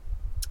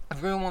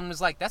 Everyone was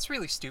like, that's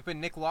really stupid.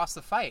 Nick lost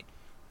the fight.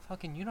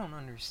 Fucking, you don't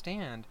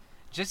understand.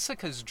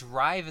 Jessica's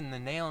driving the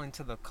nail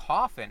into the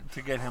coffin.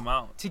 To get him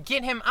out. To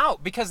get him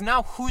out. Because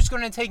now who's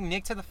going to take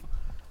Nick to the...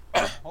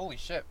 Holy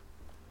shit.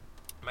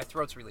 My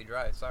throat's really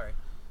dry. Sorry.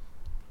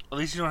 At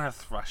least you don't have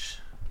thrush.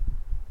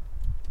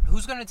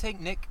 Who's going to take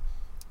Nick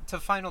to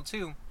final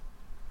two,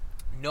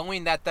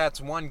 knowing that that's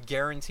one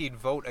guaranteed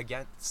vote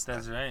against?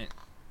 That's right.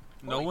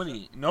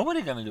 Holy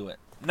Nobody gonna do it.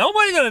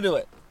 Nobody gonna do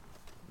it.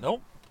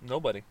 Nope.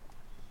 Nobody.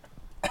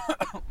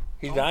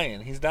 He's dying.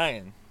 He's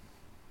dying.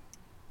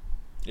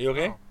 You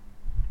okay? Oh.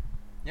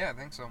 Yeah, I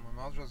think so.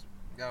 My mouth just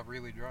got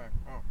really dry.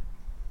 Oh.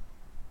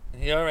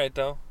 He alright,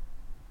 though.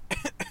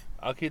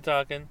 I'll keep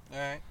talking.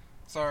 Alright.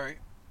 Sorry.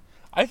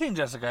 I think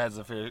Jessica has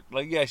a fair...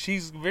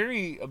 she's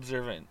very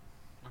observant.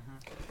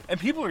 Mm-hmm. And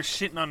people are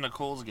shitting on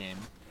Nicole's game.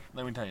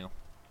 Let me tell you.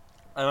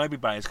 I might be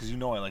biased because you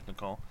know I like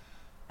Nicole.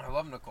 I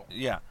love Nicole.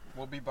 Yeah.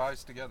 We'll be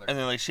boys together. And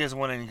then, like, she hasn't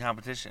won any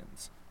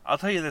competitions. I'll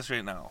tell you this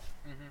right now.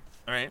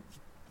 Mm-hmm. All right?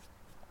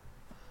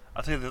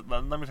 I'll tell you this.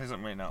 Let me tell you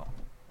something right now.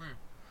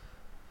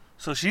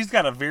 So she's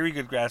got a very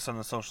good grasp on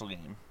the social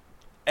game.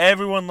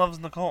 Everyone loves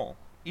Nicole.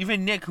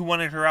 Even Nick, who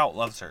wanted her out,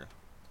 loves her.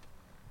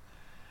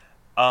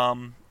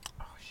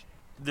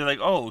 They're like,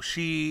 oh,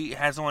 she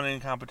hasn't won any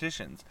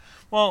competitions.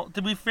 Well,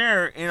 to be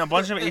fair, in a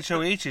bunch of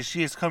HOHs,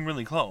 she has come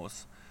really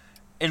close.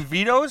 In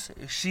vetoes,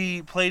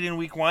 she played in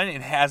week 1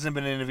 and hasn't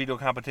been in a veto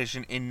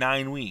competition in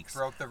 9 weeks.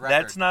 Broke the record.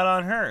 That's not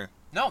on her.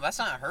 No, that's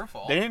not her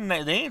fault. They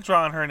ain't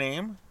drawing her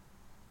name.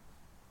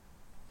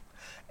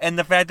 And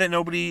the fact that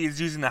nobody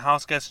is using the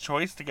house guest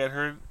choice to get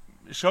her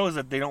shows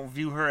that they don't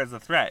view her as a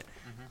threat.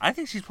 Mm-hmm. I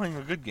think she's playing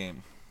a good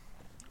game.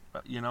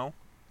 You know?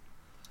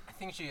 I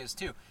think she is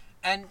too.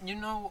 And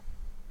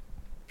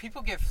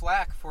people get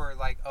flack for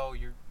like, oh,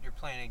 you're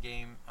playing a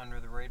game under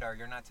the radar.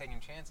 You're not taking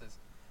chances.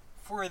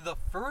 For the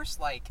first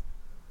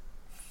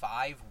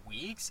 5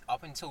 weeks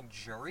up until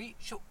jury,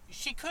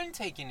 she couldn't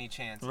take any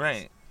chances.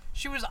 Right.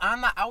 She was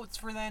on the outs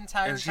for the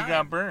entire time. And she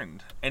got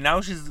burned. And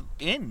now she's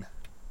in.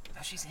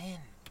 Now she's in.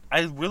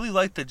 I really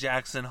like the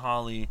Jackson,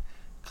 Holly,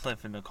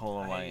 Cliff, and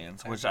Nicole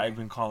alliance, which I've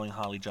been calling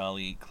Holly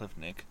Jolly Cliff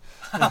Nick.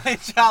 Holly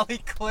Jolly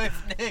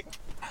Cliff Nick.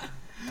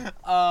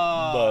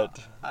 But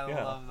I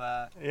love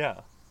that. Yeah.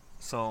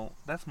 So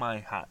that's my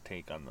hot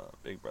take on the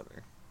Big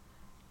Brother.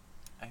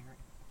 I agree.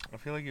 I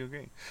feel like you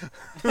agree.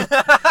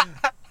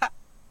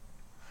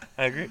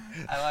 I agree.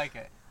 I like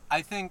it.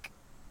 I think.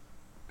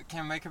 Can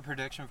I make a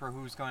prediction for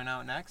who's going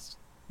out next?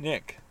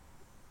 Nick.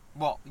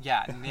 Well,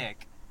 yeah,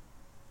 Nick.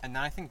 And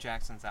then I think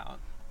Jackson's out.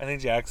 I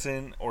think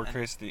Jackson or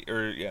Christy,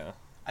 yeah.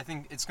 I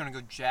think it's going to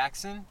go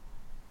Jackson,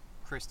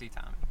 Christy,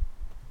 Tommy.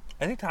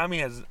 I think Tommy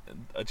has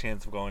a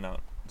chance of going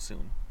out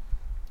soon.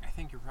 I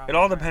think you're probably It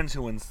all right. depends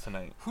who wins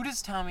tonight. Who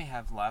does Tommy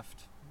have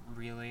left,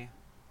 really?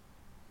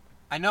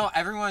 I know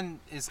everyone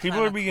is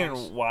People are close.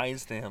 being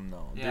wise to him,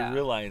 though. Yeah. They're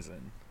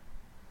realizing.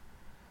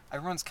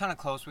 Everyone's kind of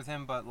close with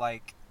him, but,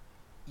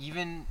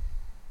 even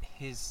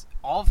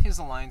all of his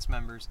alliance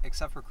members,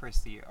 except for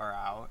Christy, are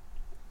out.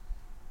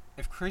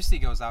 If Christy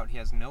goes out, he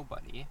has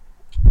nobody.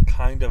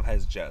 Kind of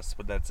has Jess,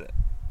 but that's it.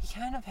 He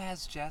kind of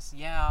has Jess,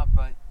 yeah,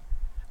 but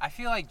I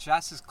feel like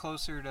Jess is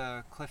closer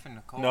to Cliff and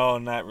Nicole. No,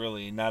 not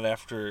really. Not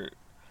after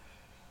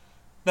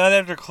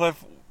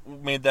Cliff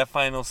made that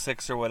final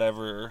 6 or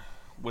whatever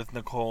with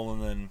Nicole,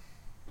 and then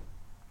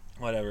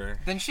whatever.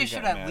 Then she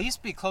should at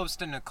least be close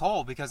to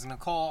Nicole, because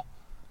Nicole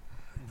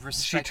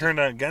She turned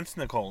against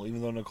Nicole,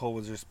 even though Nicole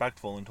was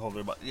respectful and told her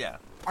about... Yeah.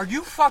 Are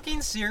you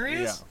fucking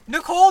serious? Yeah.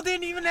 Nicole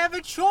didn't even have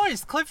a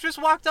choice. Cliff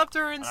just walked up to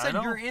her and said,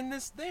 "You're in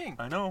this thing."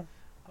 I know.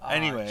 Oh,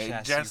 Anyway,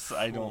 Jess,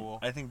 I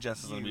think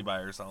Jess is going to be by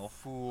herself.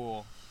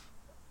 Fool.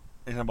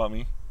 Isn't it about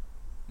me?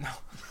 No.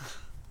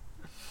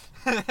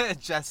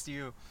 Just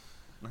you.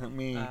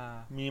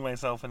 Me,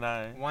 myself, and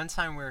I. One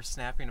time we were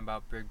snapping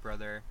about Big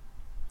Brother,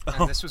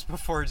 and this was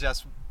before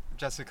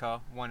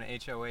Jessica won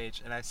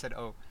HOH, and I said,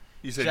 "Oh."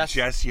 You said,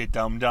 Jess, you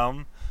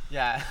dum-dum?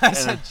 Yeah, I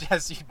said,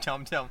 Jess, you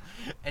dum-dum.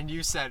 And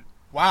you said,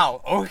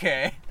 wow,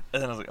 okay.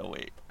 And then I was like, oh,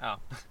 wait. Oh,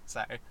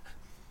 sorry.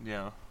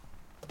 Yeah.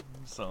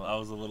 So I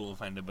was a little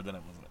offended, but then I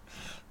wasn't.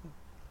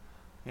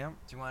 Yeah.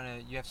 Do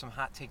you have some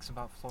hot takes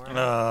about Florida?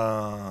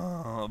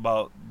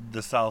 About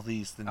the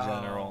Southeast in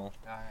general.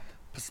 All right.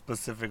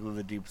 Specifically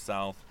the Deep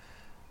South.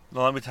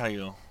 Now, let me tell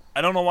you.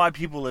 I don't know why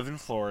people live in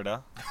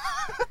Florida.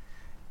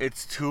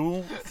 It's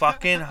too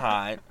fucking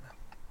hot.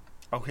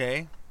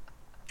 Okay?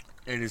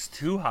 It is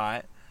too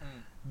hot.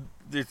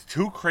 It's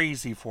too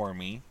crazy for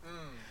me.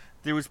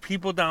 There was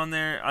people down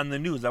there on the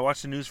news. I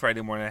watched the news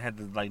Friday morning. I had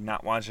to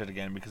not watch it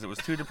again because it was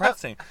too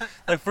depressing.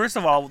 First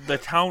of all, the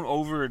town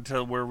over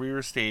to where we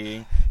were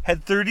staying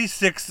had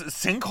 36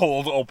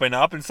 sinkholes open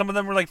up, and some of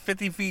them were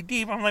 50 feet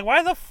deep. I'm like,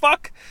 why the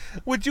fuck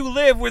would you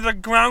live where the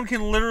ground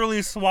can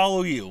literally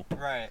swallow you?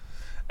 Right.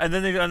 And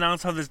then they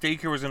announced how this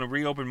daycare was going to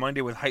reopen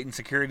Monday with heightened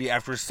security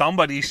after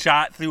somebody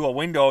shot through a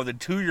window of the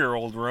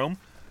 2-year-old room.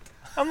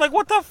 I'm like,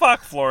 what the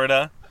fuck,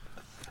 Florida?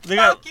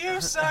 Fuck you,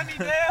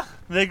 Sunnydale.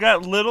 They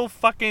got little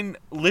fucking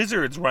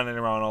lizards running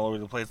around all over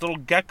the place, little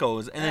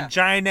geckos, and then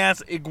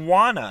giant-ass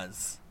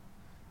iguanas.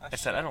 I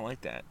said, I don't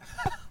like that.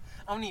 I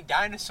don't need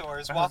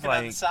dinosaurs walking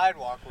on the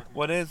sidewalk with me.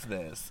 What is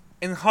this?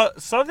 And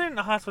Southern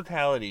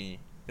hospitality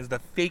is the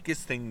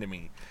fakest thing to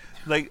me.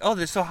 Oh,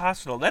 they're so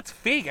hospitable. That's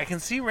fake. I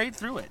can see right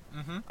through it.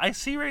 Mm-hmm. I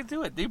see right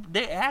through it.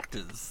 They act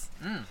as.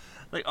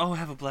 Oh,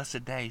 have a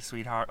blessed day,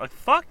 sweetheart.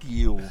 Fuck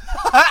you.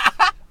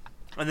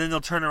 And then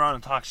they'll turn around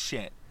and talk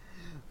shit.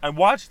 I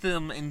watched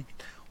them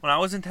when I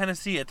was in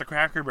Tennessee at the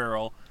Cracker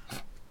Barrel.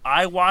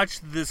 I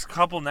watched this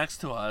couple next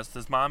to us,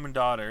 this mom and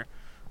daughter,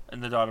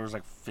 and the daughter was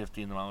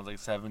 50 and the mom was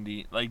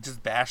 70.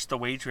 Just bashed the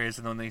waitress,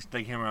 and then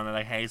they came around and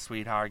they're like, "Hey,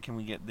 sweetheart, can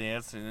we get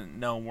this?" And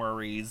no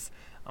worries.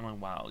 I'm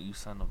like, wow, you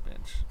son of a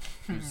bitch.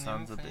 You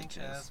sons of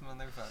bitches.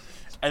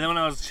 And then when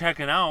I was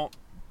checking out,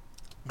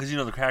 because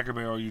the Cracker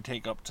Barrel you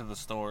take up to the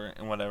store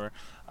and whatever,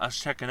 I was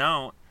checking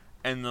out,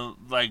 And the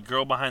like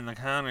girl behind the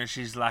counter,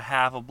 she's like,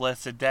 "Have a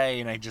blessed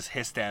day," and I just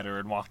hissed at her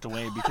and walked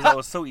away because I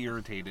was so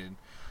irritated.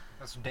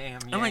 Those damn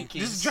Yankees. And like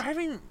just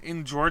driving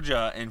in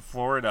Georgia and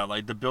Florida,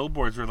 like the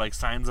billboards were like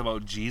signs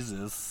about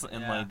Jesus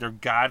and like they're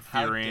God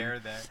fearing. How dare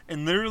they?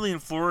 And literally in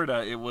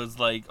Florida, it was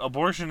like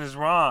abortion is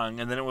wrong,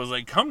 and then it was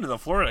like come to the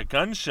Florida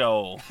Gun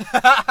Show.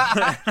 And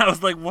I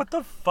was like, what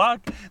the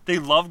fuck? They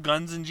love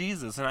guns and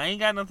Jesus, and I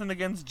ain't got nothing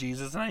against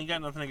Jesus, and I ain't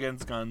got nothing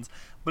against guns,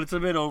 but it's a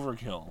bit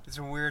overkill. It's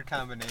a weird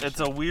combination. It's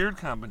a weird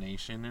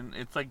combination, and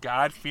it's like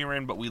God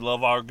fearing, but we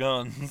love our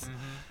guns.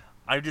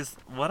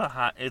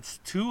 It's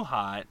too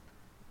hot.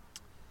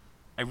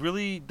 I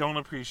really don't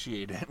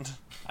appreciate it.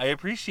 I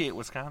appreciate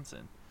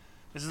Wisconsin.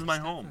 This is my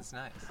home. It's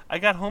nice. I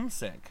got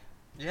homesick.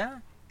 Yeah.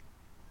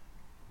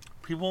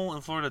 People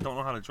in Florida don't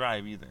know how to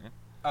drive either.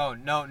 Oh,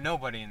 no,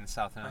 nobody in the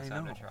South knows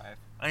how to drive.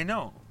 I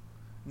know.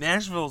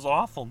 Nashville's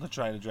awful to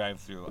try to drive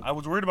through. I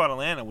was worried about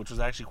Atlanta, which was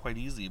actually quite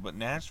easy, but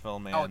Nashville,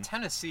 man. Oh,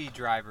 Tennessee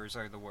drivers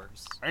are the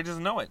worst. I just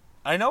know it.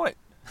 I know it.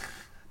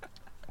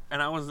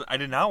 And I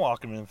did not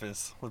walk in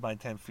Memphis with my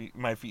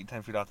feet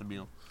 10 feet off the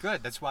wheel.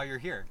 Good. That's why you're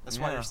here. That's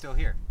why you're still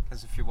here.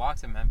 Because if you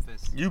walked in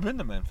Memphis, you've been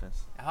to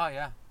Memphis. Oh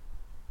yeah,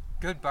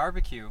 good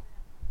barbecue,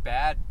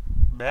 bad.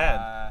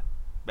 Gun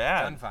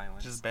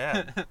violence. Just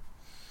bad.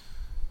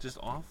 Just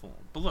awful.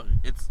 But look,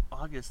 it's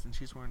August and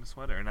she's wearing a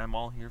sweater, and I'm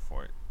all here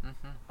for it.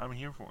 I'm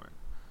here for it.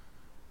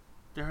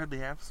 They hardly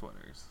have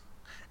sweaters.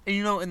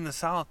 And in the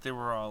South, they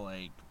were all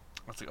like,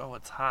 I was like, oh,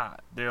 it's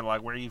hot. They're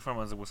like, where are you from?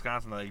 I was like,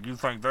 Wisconsin. They're like, you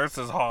think this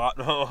is hot?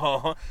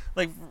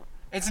 Like,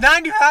 it's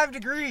 95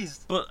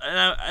 degrees. But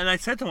and I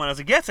said to one, I was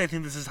like, yes, I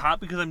think this is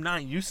hot because I'm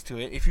not used to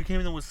it. If you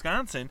came to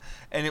Wisconsin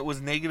and it was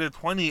negative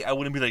 20, I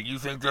wouldn't be like, you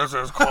think this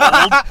is cold?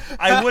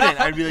 I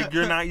wouldn't. I'd be like,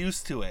 you're not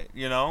used to it,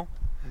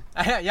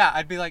 Yeah,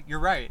 I'd be like,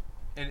 you're right.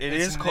 It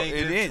is cold.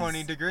 It is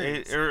 20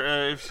 degrees. Or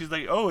if she's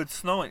like, oh, it's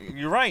snowing,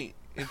 you're right.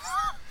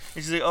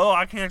 And she's like, oh,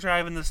 I can't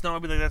drive in the snow.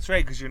 I'd be like, that's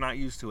right, because you're not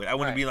used to it. I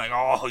wouldn't be like,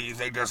 oh, you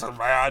think this is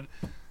bad?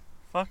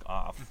 Fuck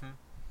off.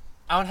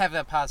 I don't have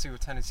that policy with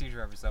Tennessee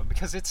drivers, though,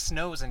 because it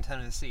snows in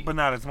Tennessee. But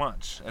not as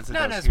much as it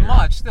does here. Not as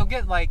much. They'll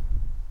get, like,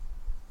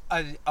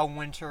 a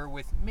winter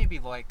with maybe,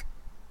 like,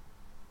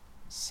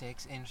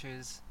 6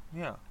 inches.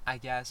 Yeah. I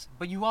guess.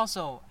 But you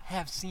also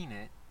have seen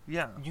it.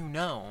 Yeah. You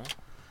know.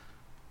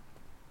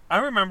 I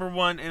remember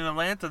one in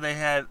Atlanta, they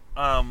had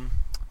an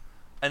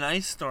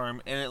ice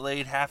storm, and it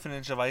laid half an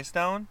inch of ice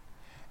down.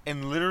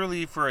 And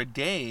literally for a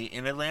day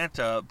in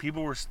Atlanta,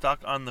 people were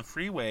stuck on the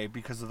freeway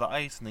because of the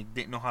ice, and they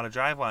didn't know how to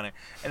drive on it.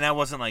 And that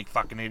wasn't like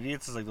fucking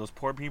idiots. It's like those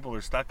poor people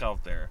are stuck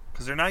out there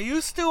because they're not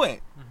used to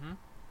it.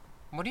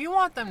 What do you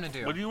want them to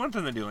do? What do you want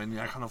them to do? And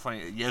you're kind of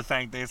funny. You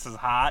think this is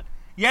hot?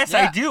 Yes,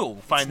 I do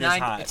find this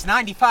hot. It's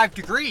 95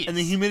 degrees. And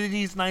the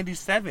humidity is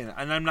 97,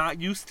 and I'm not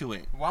used to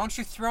it. Why don't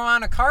you throw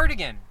on a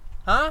cardigan?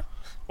 Huh?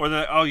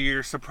 Or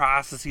you're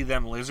surprised to see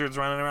them lizards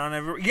running around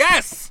everywhere.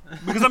 Yes!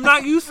 Because I'm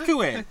not used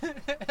to it.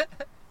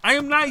 I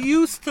am not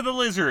used to the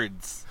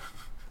lizards.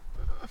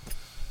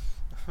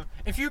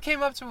 If you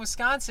came up to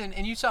Wisconsin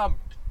and you saw,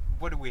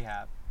 what do we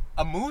have?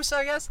 A moose,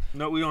 I guess?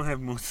 No, we don't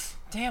have moose.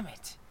 Damn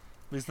it.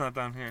 At least not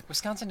down here.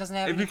 Wisconsin doesn't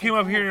have If you came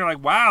up here and you're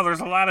like, wow, there's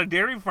a lot of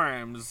dairy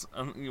farms,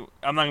 I'm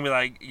not going to be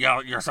like,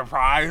 yeah, you're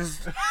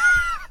surprised.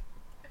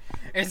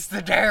 It's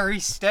the dairy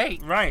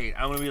state. Right.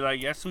 I'm going to be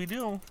like, yes, we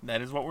do.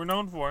 That is what we're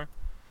known for.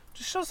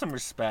 Just show some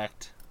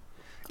respect.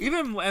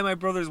 Even at my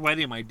brother's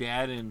wedding, my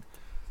dad and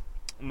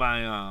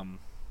my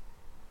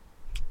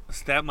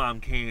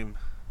stepmom came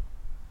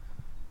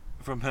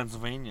from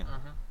Pennsylvania.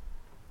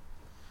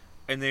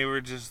 And they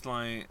were just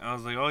like, I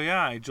was like, oh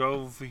yeah, I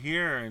drove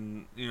here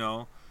and,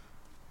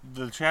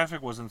 the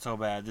traffic wasn't so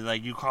bad. They're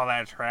like, you call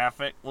that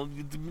traffic? Well,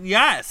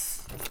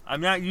 yes!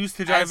 I'm not used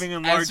to driving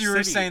in large cities. As you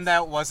were saying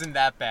that wasn't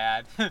that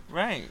bad.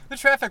 Right. The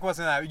traffic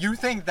wasn't that. You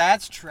think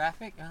that's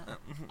traffic?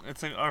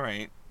 It's like, all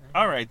right.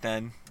 All right,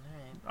 then.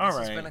 All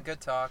right. This has been a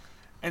good talk.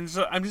 And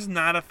so I'm just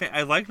not a fan.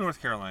 I like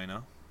North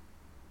Carolina.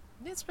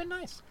 It's been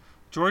nice.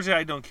 Georgia,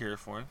 I don't care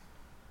for.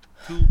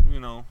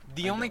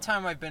 The only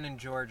time I've been in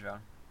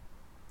Georgia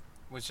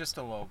was just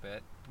a little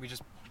bit. We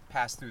just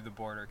passed through the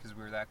border because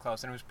we were that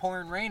close. And it was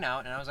pouring rain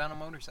out, and I was on a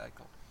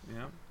motorcycle.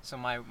 Yeah. So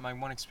my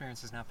one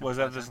experience has not been Was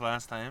that this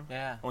last time?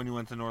 Yeah. When you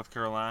went to North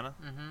Carolina?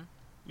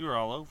 You were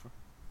all over.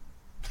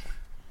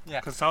 Yeah.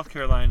 Because South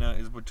Carolina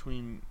is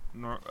between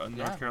North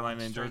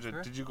Carolina and Georgia.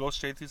 Through. Did you go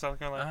straight through South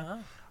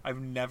Carolina?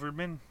 I've never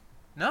been.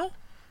 No?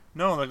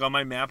 No, like on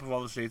my map of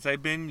all the states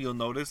I've been, you'll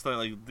notice that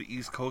like the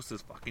East Coast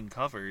is fucking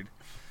covered.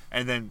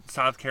 And then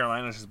South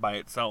Carolina's just by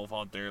itself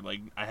out there.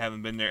 Like, I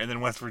haven't been there. And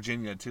then West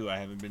Virginia, too, I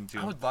haven't been to.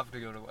 I would love to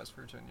go to West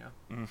Virginia.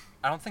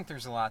 I don't think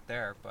there's a lot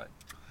there, but...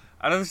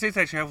 Out of the states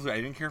I traveled to, I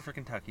didn't care for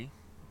Kentucky.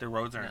 The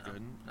roads aren't good.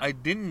 No. I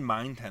didn't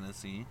mind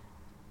Tennessee.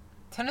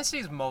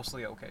 Tennessee's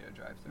mostly okay to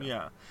drive through.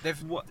 Yeah.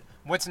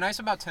 What's nice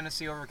about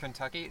Tennessee over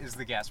Kentucky is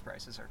the gas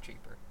prices are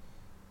cheaper.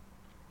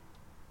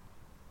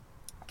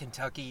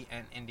 Kentucky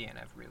and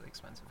Indiana have really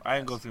expensive gas. I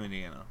didn't go through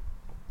Indiana.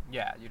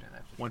 Yeah, you didn't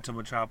have to. Went to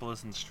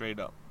Metropolis and straight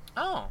up.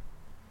 Oh,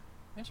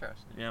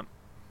 interesting. Yep.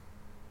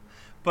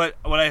 But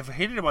what I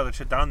hated about the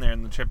trip down there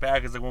and the trip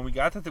back is like when we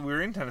got to we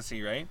were in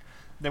Tennessee, right?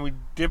 Then we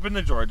dip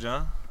into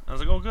Georgia. I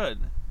was like, oh, good.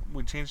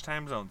 We changed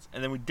time zones.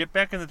 And then we dip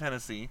back into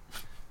Tennessee.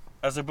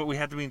 I was like, but we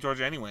have to be in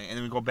Georgia anyway. And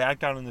then we go back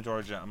down into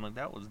Georgia. I'm like,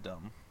 that was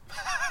dumb.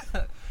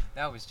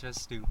 That was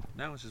just stupid.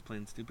 That was just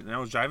plain stupid. And I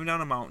was driving down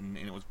a mountain,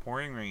 and it was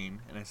pouring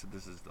rain. And I said,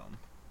 this is dumb.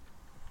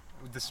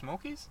 The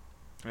Smokies?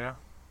 Yeah.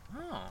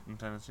 Oh. In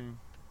Tennessee.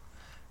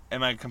 And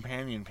my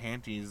companion,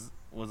 Panties,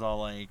 was all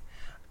like,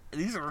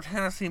 these are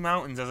Tennessee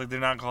mountains. I was like, they're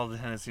not called the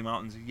Tennessee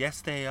Mountains.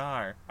 Yes, they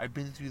are. I've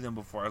been through them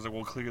before. I was like,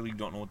 well, clearly you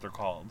don't know what they're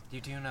called. You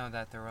do know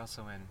that they're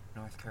also in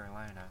North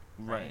Carolina.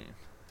 Right.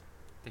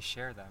 They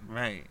share them.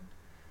 Right.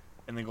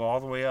 And they go all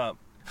the way up.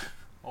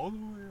 All the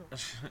way up.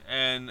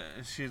 And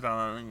she's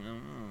all like,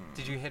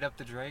 Did you hit up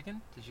the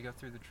dragon? Did you go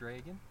through the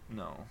dragon?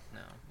 No.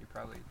 No. You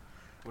probably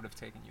would have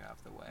taken you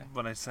out the way.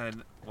 But I said,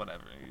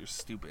 whatever, you're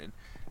stupid.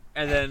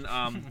 And then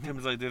Tim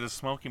was like, they're the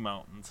Smoky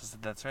Mountains. I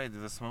said, that's right,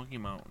 they're the Smoky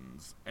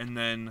Mountains. And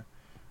then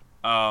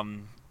I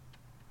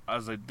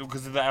was like,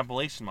 because they're the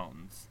Appalachian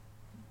Mountains,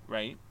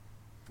 right?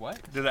 What?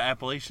 They're the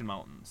Appalachian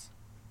Mountains.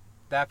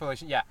 The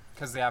Appalachian, yeah,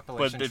 because the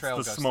Appalachian But it's Trail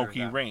the goes Smoky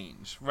through them.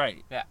 Range,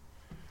 right. Yeah.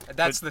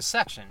 That's But the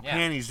section, yeah.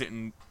 Panties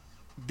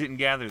didn't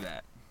gather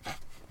that.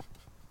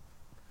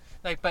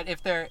 Like, but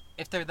if they're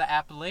the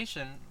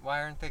Appalachian,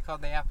 why aren't they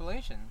called the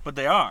Appalachian? But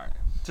they are.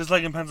 Just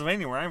like in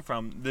Pennsylvania, where I'm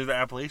from, they're the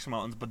Appalachian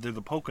Mountains, but they're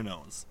the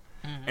Poconos.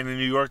 Mm-hmm. And in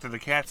New York, they're the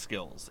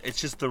Catskills. It's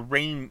just the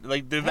range,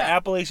 like they're the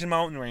Appalachian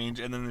Mountain Range,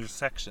 and then there's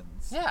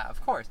sections. Yeah,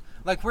 of course.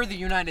 Like we're the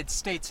United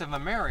States of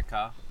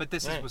America, but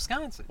this Right. is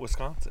Wisconsin.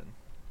 Wisconsin.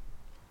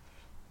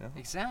 Yeah.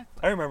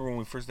 Exactly. I remember when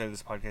we first started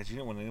this podcast, you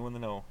didn't want anyone to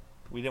know.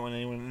 We didn't want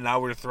anyone. Now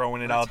we're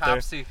throwing it We're out top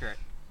there. secret.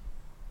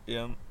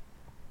 Yeah.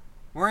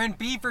 We're in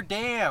Beaver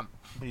Dam.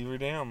 Beaver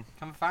Dam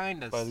Come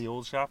find us. by the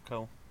old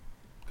Shopco.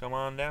 Come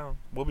on down.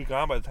 We'll be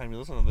gone by the time you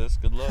listen to this.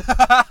 Good luck.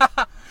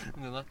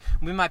 Good luck.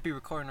 We might be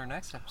recording our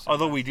next episode.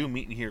 Although we do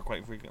meet here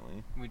quite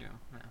frequently. We do.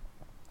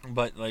 Yeah.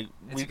 But like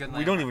It's a good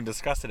we don't landmark. even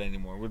discuss it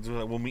anymore.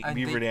 We'll meet in And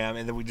Beaver Dam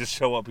and then we just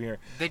show up here.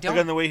 They Like don't.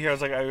 on the way here,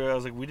 I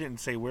was like, we didn't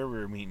say where we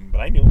were meeting, but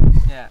I knew.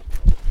 Yeah.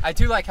 I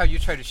do like how you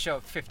try to show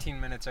up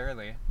 15 minutes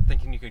early,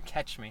 thinking you could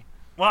catch me.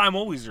 Well, I'm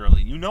always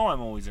early. You know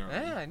I'm always early.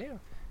 Yeah, I do.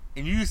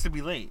 And you used to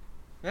be late.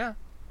 Yeah.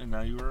 And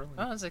now you were early.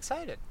 I was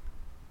excited.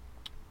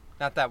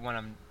 Not that when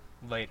I'm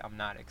late, I'm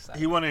not excited.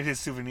 He wanted his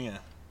souvenir.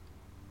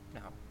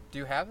 No. Do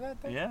you have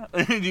that thing? Yeah.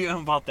 Do you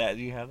know about that?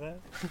 Do you have that?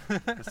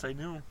 Yes, I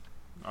do.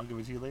 I'll give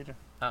it to you later.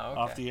 Oh, okay.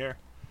 Off the air.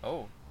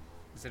 Oh.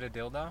 Is it a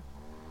dildo?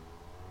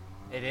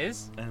 It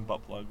is? And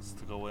butt plugs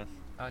to go with.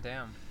 Oh,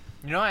 damn.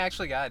 You know, I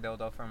actually got a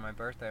dildo for my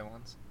birthday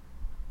once.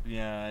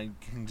 Yeah, I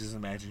can just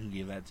imagine who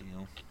gave that to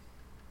you.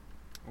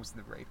 It was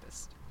the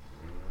rapist.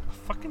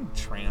 Fucking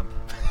tramp.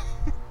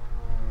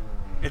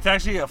 It's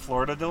actually a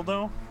Florida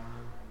dildo.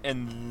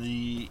 And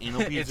the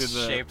anal beads It's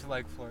are the... shaped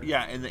like Florida.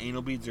 Yeah, and the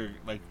anal beads are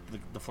like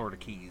the Florida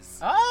Keys.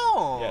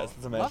 Oh! Yes,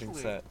 it's a matching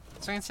lovely. set.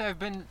 So I can say I've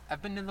been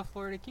to the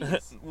Florida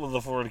Keys. Well, the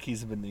Florida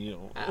Keys have been to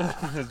you,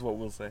 is what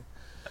we'll say.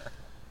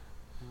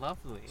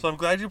 Lovely. So I'm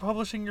glad you're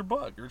publishing your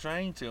book. You're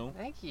trying to.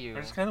 Thank you.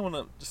 I just kind of want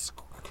to just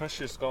crush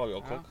your skull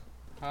real quick.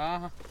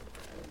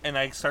 And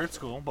I start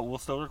school, but we'll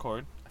still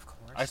record. Of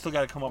course. I still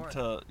got to come up Of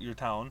to your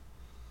town.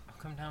 I'll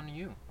come down to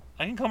you.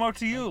 I can come out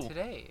to you. Like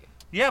today.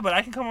 Yeah, but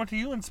I can come out to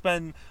you and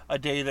spend a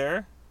day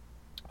there.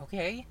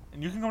 Okay.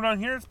 And you can come down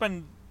here and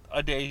spend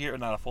a day here.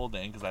 Not a full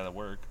day, because I have to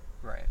work.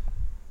 Right.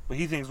 But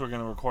he thinks we're going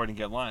to record and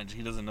get lunch.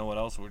 He doesn't know what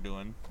else we're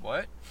doing.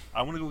 What?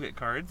 I want to go get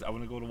cards. I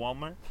want to go to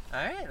Walmart.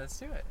 Alright, let's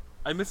do it.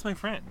 I miss my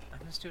friend.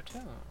 I missed you too.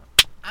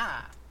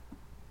 Ah.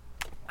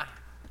 Ah.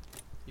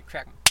 You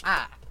crack me.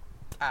 Ah.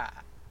 Ah.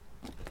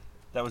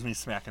 That was me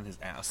smacking his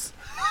ass.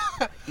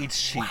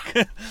 Each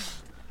cheek.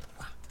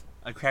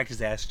 I cracked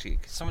his ass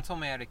cheek. Someone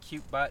told me I had a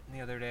cute butt the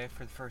other day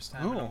for the first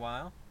time in Who? a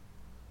while.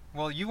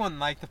 Well, you wouldn't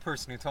like the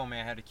person who told me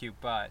I had a cute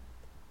butt.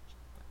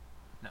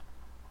 No.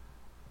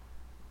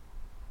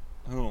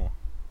 Who?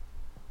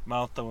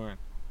 Mouth the word.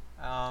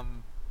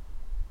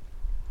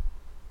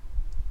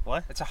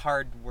 What? It's a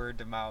hard word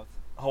to mouth.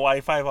 Hawaii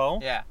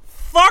 5-0? Yeah.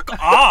 Fuck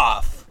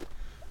off!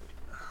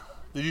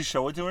 Did you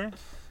show it to her?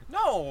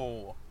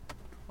 No!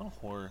 What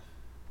a whore.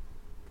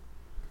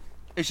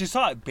 If she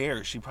saw it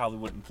bare, she probably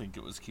wouldn't think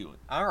it was cute.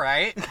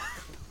 Alright.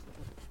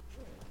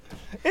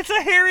 It's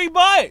a hairy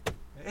butt!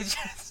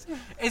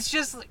 It's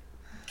just like,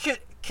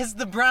 cause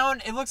the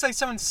brown, it looks like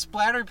someone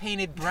splatter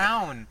painted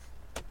brown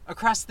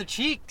across the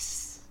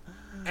cheeks.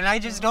 And I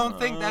just don't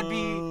think that'd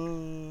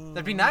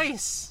be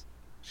nice.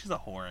 She's a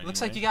whore anyway.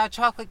 Looks like you got a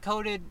chocolate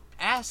coated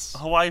ass.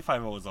 Hawaii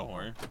 5-0 is a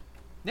whore.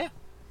 Yeah.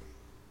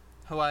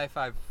 Hawaii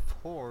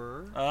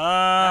 5-4.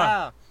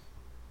 Ah!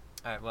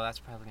 Alright, well that's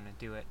probably gonna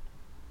do it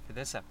for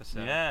this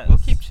episode. Yes. We'll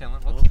keep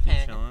chilling. We'll keep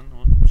hanging.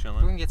 We'll keep We're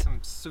chilling. gonna get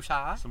some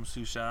sushi. Some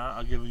sushi.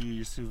 I'll give you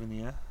your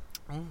souvenir.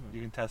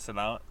 You can test it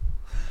out.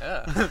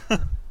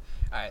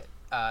 Alright.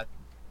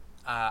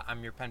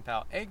 I'm your pen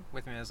pal Egg.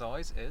 With me as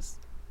always is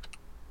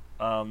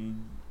I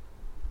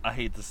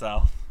hate the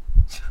South.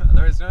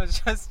 there is no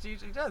just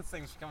usually does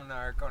things coming to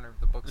our corner of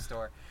the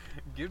bookstore.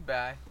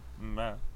 Goodbye. Bye.